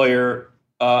TV lawyer,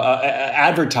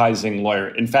 advertising lawyer.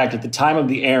 In fact, at the time of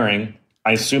the airing,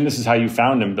 I assume this is how you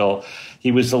found him, Bill.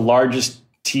 He was the largest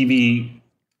TV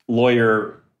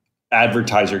lawyer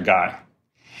advertiser guy.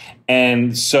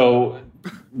 And so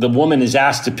the woman is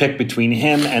asked to pick between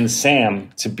him and Sam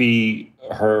to be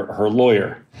her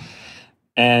lawyer.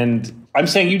 And I'm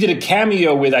saying you did a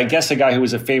cameo with, I guess, a guy who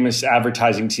was a famous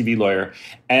advertising TV lawyer,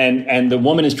 and the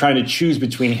woman is trying to choose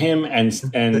between him and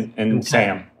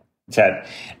Sam, Ted.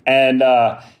 And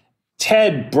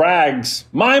Ted brags,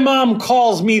 "My mom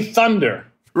calls me Thunder."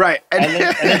 Right. And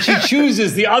then she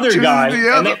chooses the other guy,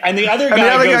 and the other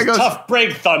guy goes, "Tough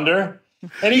break, Thunder."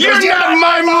 And he goes, You're not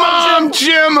my mom,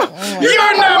 Jim. You're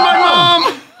not my mom.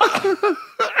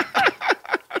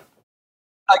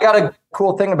 I got a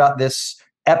cool thing about this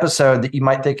episode that you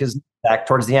might think is back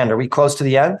towards the end. Are we close to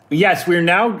the end? Yes, we're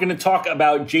now going to talk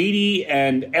about JD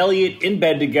and Elliot in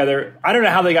bed together. I don't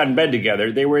know how they got in bed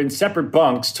together. They were in separate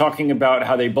bunks talking about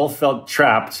how they both felt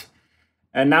trapped.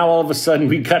 And now all of a sudden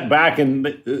we cut back and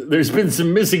there's been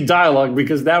some missing dialogue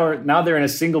because now they're in a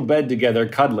single bed together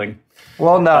cuddling.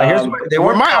 Well, no, here's what they Were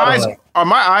weren't cuddling. are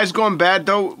my eyes going bad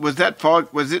though? Was that fog?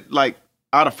 Was it like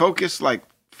out of focus, like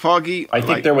foggy? I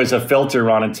think there was a filter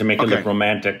on it to make it Okay. look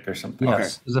romantic or something.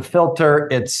 Yes, there's a filter.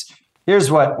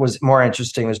 Here's what was more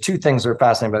interesting. There's two things that are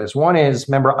fascinating about this. One is,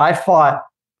 remember, I fought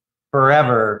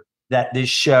forever that this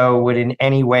show would in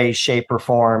any way, shape, or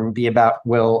form be about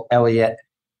Will Elliott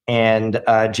and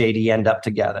JD end up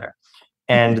together.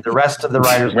 And the rest of the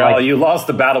writers were Well, like, you lost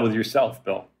the battle with yourself,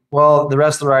 Bill. well, the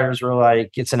rest of the writers were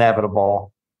like, it's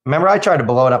inevitable. Remember, I tried to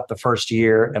blow it up the first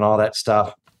year and all that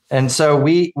stuff. And so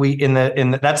we in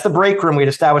the that's the break room. We'd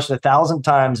established it 1,000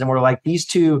 times, and we're like, these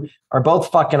two are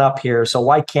both fucking up here. So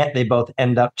why can't they both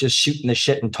end up just shooting the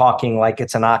shit and talking like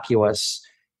it's innocuous?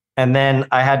 And then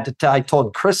I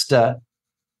told Krista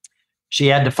she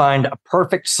had to find a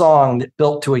perfect song that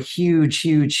built to a huge,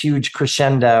 huge, huge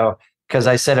crescendo. Because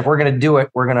I said, if we're going to do it,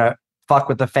 we're going to fuck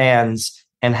with the fans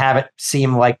and have it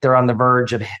seem like they're on the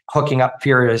verge of hooking up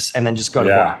Furious and then just go to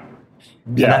black.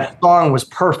 Yeah. And that song was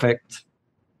perfect.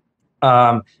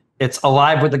 It's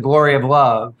Alive with the Glory of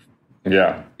Love.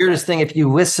 Yeah. Weirdest thing, if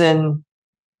you listen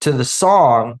to the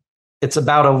song, it's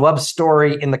about a love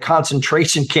story in the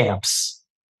concentration camps.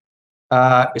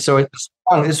 So this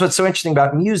is what's so interesting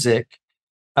about music.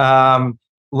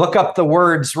 Look up the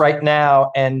words right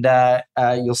now and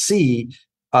you'll see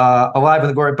Alive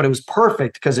with the Glory, but it was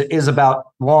perfect because it is about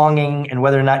longing and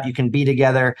whether or not you can be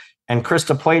together. And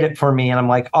Krista played it for me and I'm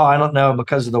like, oh, I don't know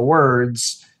because of the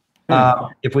words.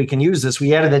 If we can use this,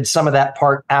 we edited some of that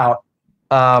part out.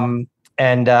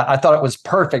 And I thought it was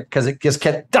perfect because it just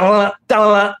kept and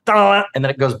then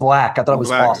it goes black. I thought it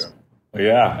was awesome.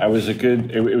 Yeah, it was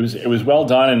it was well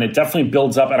done, and it definitely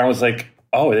builds up. And I was like,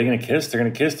 oh, are they going to kiss? They're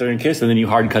going to kiss. They're going to kiss, and then you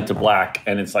hard cut to black,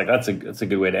 and it's like that's a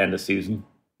good way to end a season.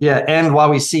 Yeah, and while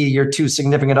we see your two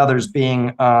significant others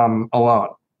being alone.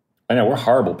 I know we're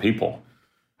horrible people.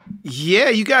 Yeah,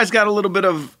 you guys got a little bit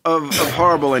of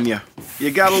horrible in you.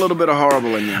 You got a little bit of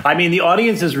horrible in you. I mean, the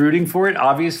audience is rooting for it,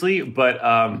 obviously, but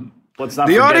let's not.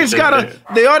 The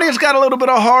forget audience got a little bit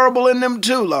of horrible in them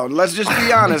too, Lone. Let's just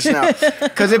be honest now.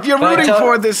 Because if you're rooting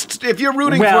for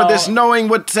this, knowing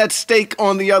what's at stake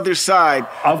on the other side,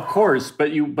 of course.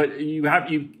 But you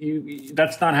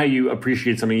that's not how you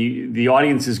appreciate something. The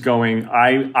audience is going.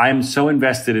 I'm so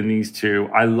invested in these two.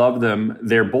 I love them.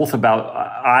 They're both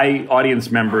about. I, audience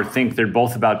member, think they're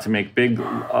both about to make big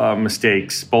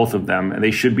mistakes, both of them, and they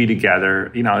should be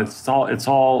together. You know, it's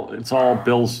all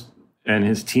Bill's and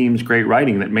his team's great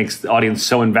writing that makes the audience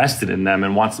so invested in them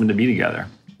and wants them to be together.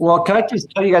 Well, can I just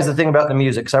tell you guys the thing about the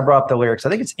music? Because I brought up the lyrics. I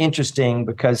think it's interesting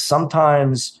because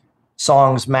sometimes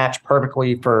songs match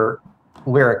perfectly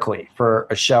lyrically for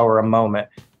a show or a moment,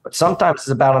 but sometimes it's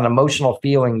about an emotional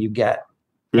feeling you get.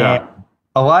 Yeah. And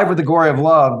Alive with the Glory of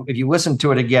Love, if you listen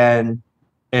to it again,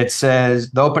 it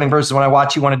says, the opening verse is, when I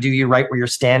watch you, want to do you right where you're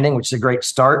standing, which is a great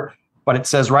start. But it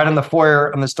says right on the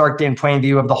foyer on this dark day in plain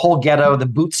view of the whole ghetto, the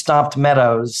boot-stomped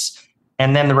meadows.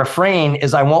 And then the refrain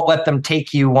is, I won't let them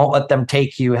take you, won't let them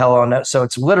take you, hello, no. So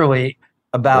it's literally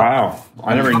about wow,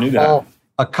 I never knew that.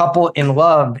 A couple in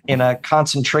love in a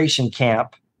concentration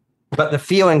camp. But the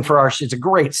feeling for it's a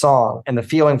great song. And the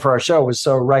feeling for our show was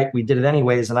so right, we did it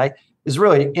anyways. And it was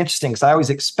really interesting because I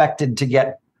always expected to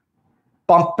get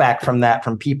bump back from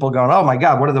people going, oh my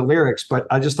God, what are the lyrics? But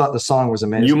I just thought the song was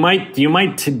amazing. You might,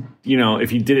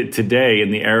 if you did it today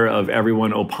in the era of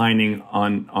everyone opining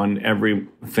on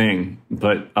everything,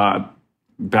 but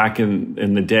back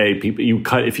in the day, if you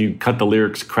cut the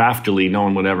lyrics craftily, no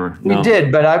one would ever know. We did,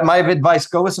 but my advice,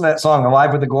 go listen to that song,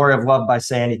 Alive with the Glory of Love by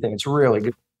Say Anything. It's really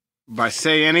good. By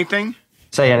Say Anything?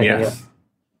 Say Anything, yes. yeah.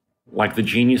 Like the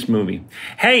Genius movie.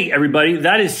 Hey, everybody,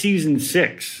 that is season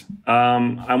 6.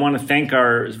 I want to thank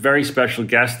our very special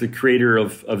guest, the creator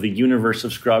of the universe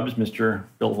of Scrubs, Mr.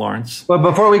 Bill Lawrence. But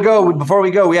before we go,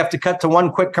 we have to cut to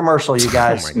one quick commercial, you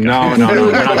guys. No, we're not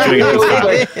doing it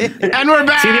this time. And we're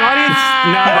back. See, the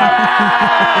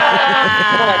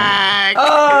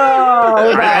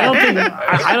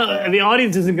audience, the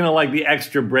audience isn't going to like the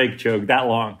extra break joke that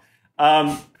long.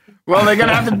 Well, they're going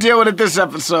to have to deal with it this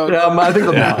episode. I think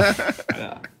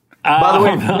they'll By the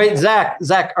way, wait,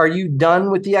 Zach, are you done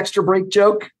with the extra break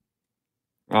joke?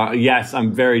 Yes,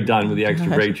 I'm very done with the extra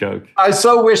break joke. I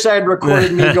so wish I had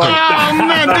recorded me going, oh,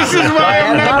 man, this is why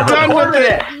I'm not done with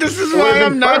it. This is why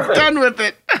I'm not done with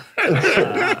it.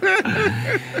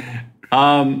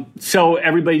 So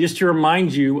everybody, just to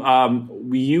remind you,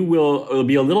 it'll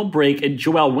be a little break. And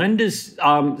Joelle, when does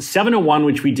 701,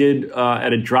 which we did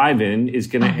at a drive-in, is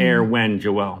going to air when,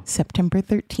 Joelle? September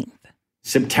 13th.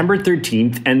 September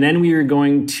 13th. And then we are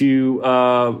going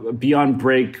to be on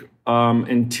break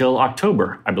until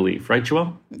October, I believe. Right,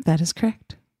 Joelle? That is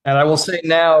correct. And I will say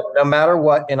now, no matter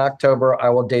what, in October, I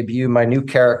will debut my new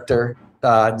character.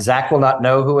 Zach will not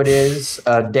know who it is.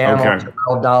 Dan,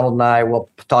 Donald, and I will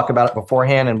talk about it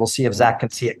beforehand, and we'll see if Zach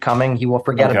can see it coming. He will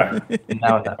forget about it.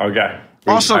 Okay.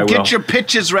 Also, get your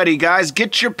pitches ready, guys.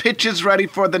 Get your pitches ready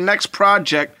for the next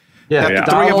project that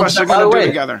the three of us are going to do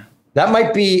together. That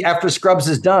might be, after Scrubs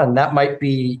is done, that might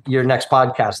be your next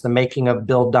podcast, the Making of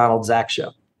Bill, Donald, Zach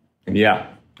Show. Yeah.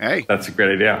 Hey, that's a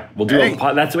great idea. We'll do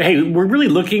we're really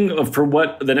looking for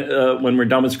what when we're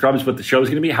done with Scrubs, what the show is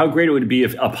going to be. How great it would be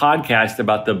if a podcast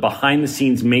about the behind the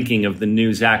scenes making of the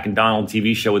new Zach and Donald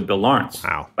TV show with Bill Lawrence.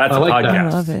 Wow, that's a podcast. I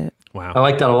love it. Wow, I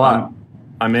like that a lot.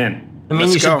 I'm in. I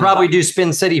mean, you should probably do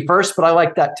Spin City first, but I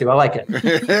like that too. I like it.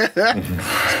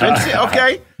 Spin City,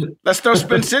 okay, let's throw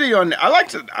Spin City on. I like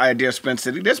the idea of Spin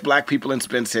City. There's black people in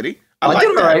Spin City. I like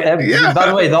that. Right. Yeah. By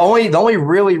the way, the only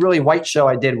really, really white show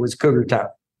I did was Cougar Town.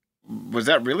 Was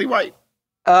that really white?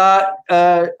 Ian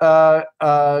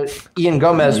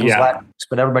Gomez was Latinx,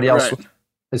 but everybody else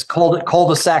is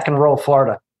cul-de-sac and rural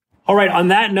Florida. All right. On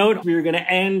that note, we are going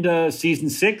to end season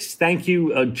 6. Thank you,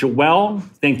 Joelle.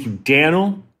 Thank you,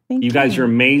 Daniel. Thank you guys are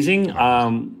amazing.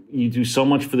 You do so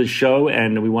much for the show,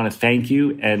 and we want to thank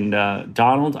you. And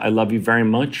Donald, I love you very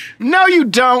much. No, you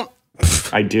don't.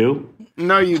 I do.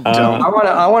 No, you don't.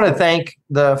 I want to thank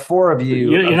the 4 of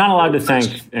you. You're not allowed to thank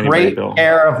anybody, great Bill.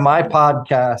 Air of my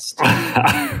podcast.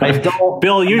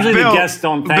 Bill, usually the guests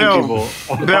don't thank you.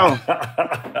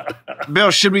 Bill,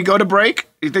 should we go to break?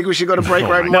 You think we should go to break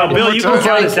right now? No, Bill, you can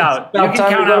count us out. You can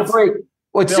count out. Break.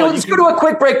 Let's go to a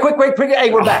quick break.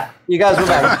 Hey, we're back. You guys are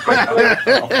back.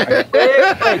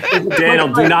 Daniel,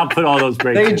 do not put all those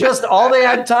breaks. All they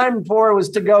had time for was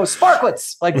to go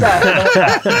sparklets like that.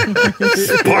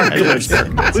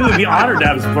 Sparklets. We would be honored to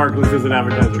have sparklets as an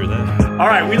advertiser. All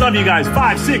right, we love you guys.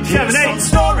 5, 6, 7, 8.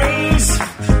 Stories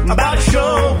about a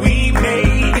show we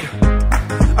made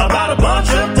about a bunch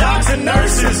of docs and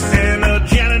nurses and a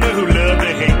janitor who loved to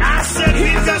hate. I said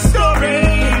he's got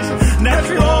stories that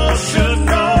you all should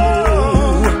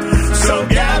know. So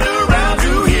gather round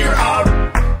to hear our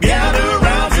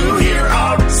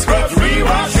Scrubs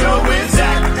Rewatch show with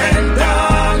Zach and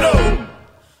Donald.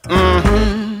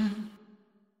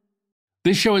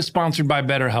 This show is sponsored by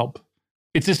BetterHelp.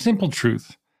 It's a simple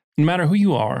truth. No matter who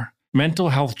you are, mental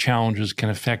health challenges can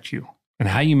affect you, and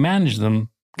how you manage them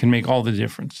can make all the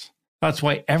difference. That's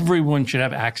why everyone should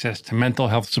have access to mental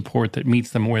health support that meets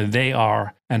them where they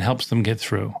are and helps them get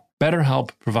through.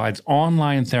 BetterHelp provides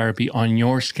online therapy on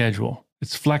your schedule.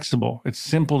 It's flexible, it's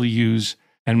simple to use,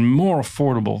 and more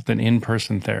affordable than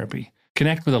in-person therapy.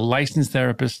 Connect with a licensed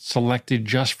therapist selected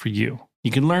just for you.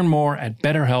 You can learn more at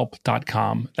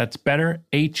BetterHelp.com. That's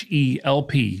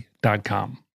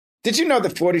BetterHelp.com. Did you know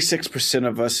that 46%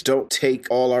 of us don't take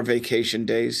all our vacation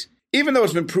days? Even though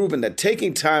it's been proven that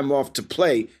taking time off to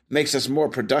play makes us more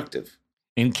productive.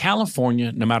 In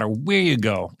California, no matter where you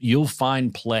go, you'll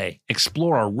find play.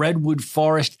 Explore a redwood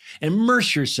forest,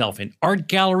 immerse yourself in art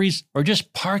galleries, or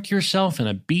just park yourself in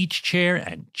a beach chair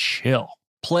and chill.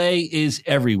 Play is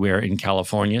everywhere in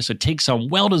California, so take some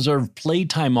well-deserved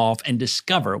playtime off and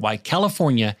discover why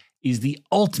California is the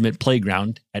ultimate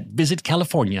playground at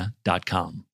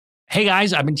visitcalifornia.com. Hey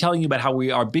guys, I've been telling you about how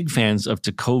we are big fans of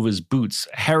Tecovas boots.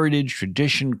 Heritage,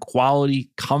 tradition, quality,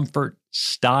 comfort,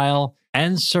 style,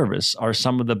 and service are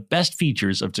some of the best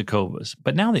features of Tecovas.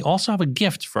 But now they also have a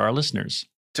gift for our listeners.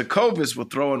 Tecovas will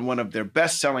throw in one of their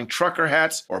best-selling trucker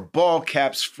hats or ball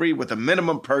caps free with a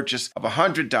minimum purchase of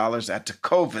 $100 at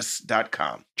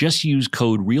tecovas.com. Just use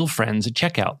code REALFRIENDS at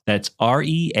checkout. That's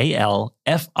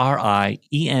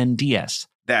REALFRIENDS.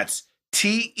 That's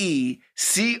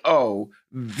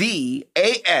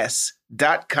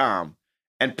TECOVAS.com.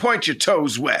 And point your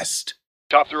toes west.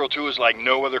 Top Thrill 2 is like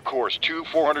no other course. 2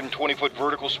 420-foot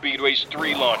vertical speedways,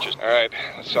 3 launches. All right,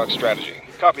 let's talk strategy.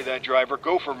 Copy that, driver.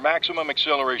 Go for maximum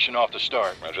acceleration off the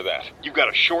start. Roger that. You've got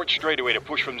a short straightaway to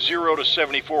push from 0 to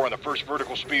 74 on the first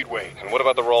vertical speedway. And what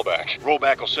about the rollback?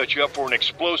 Rollback will set you up for an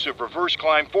explosive reverse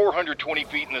climb 420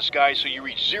 feet in the sky so you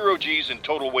reach 0 G's in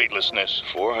total weightlessness.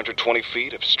 420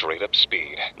 feet of straight-up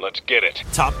speed. Let's get it.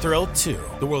 Top Thrill 2,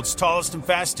 the world's tallest and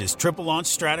fastest triple-launch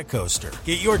strata coaster.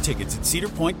 Get your tickets at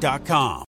cedarpoint.com.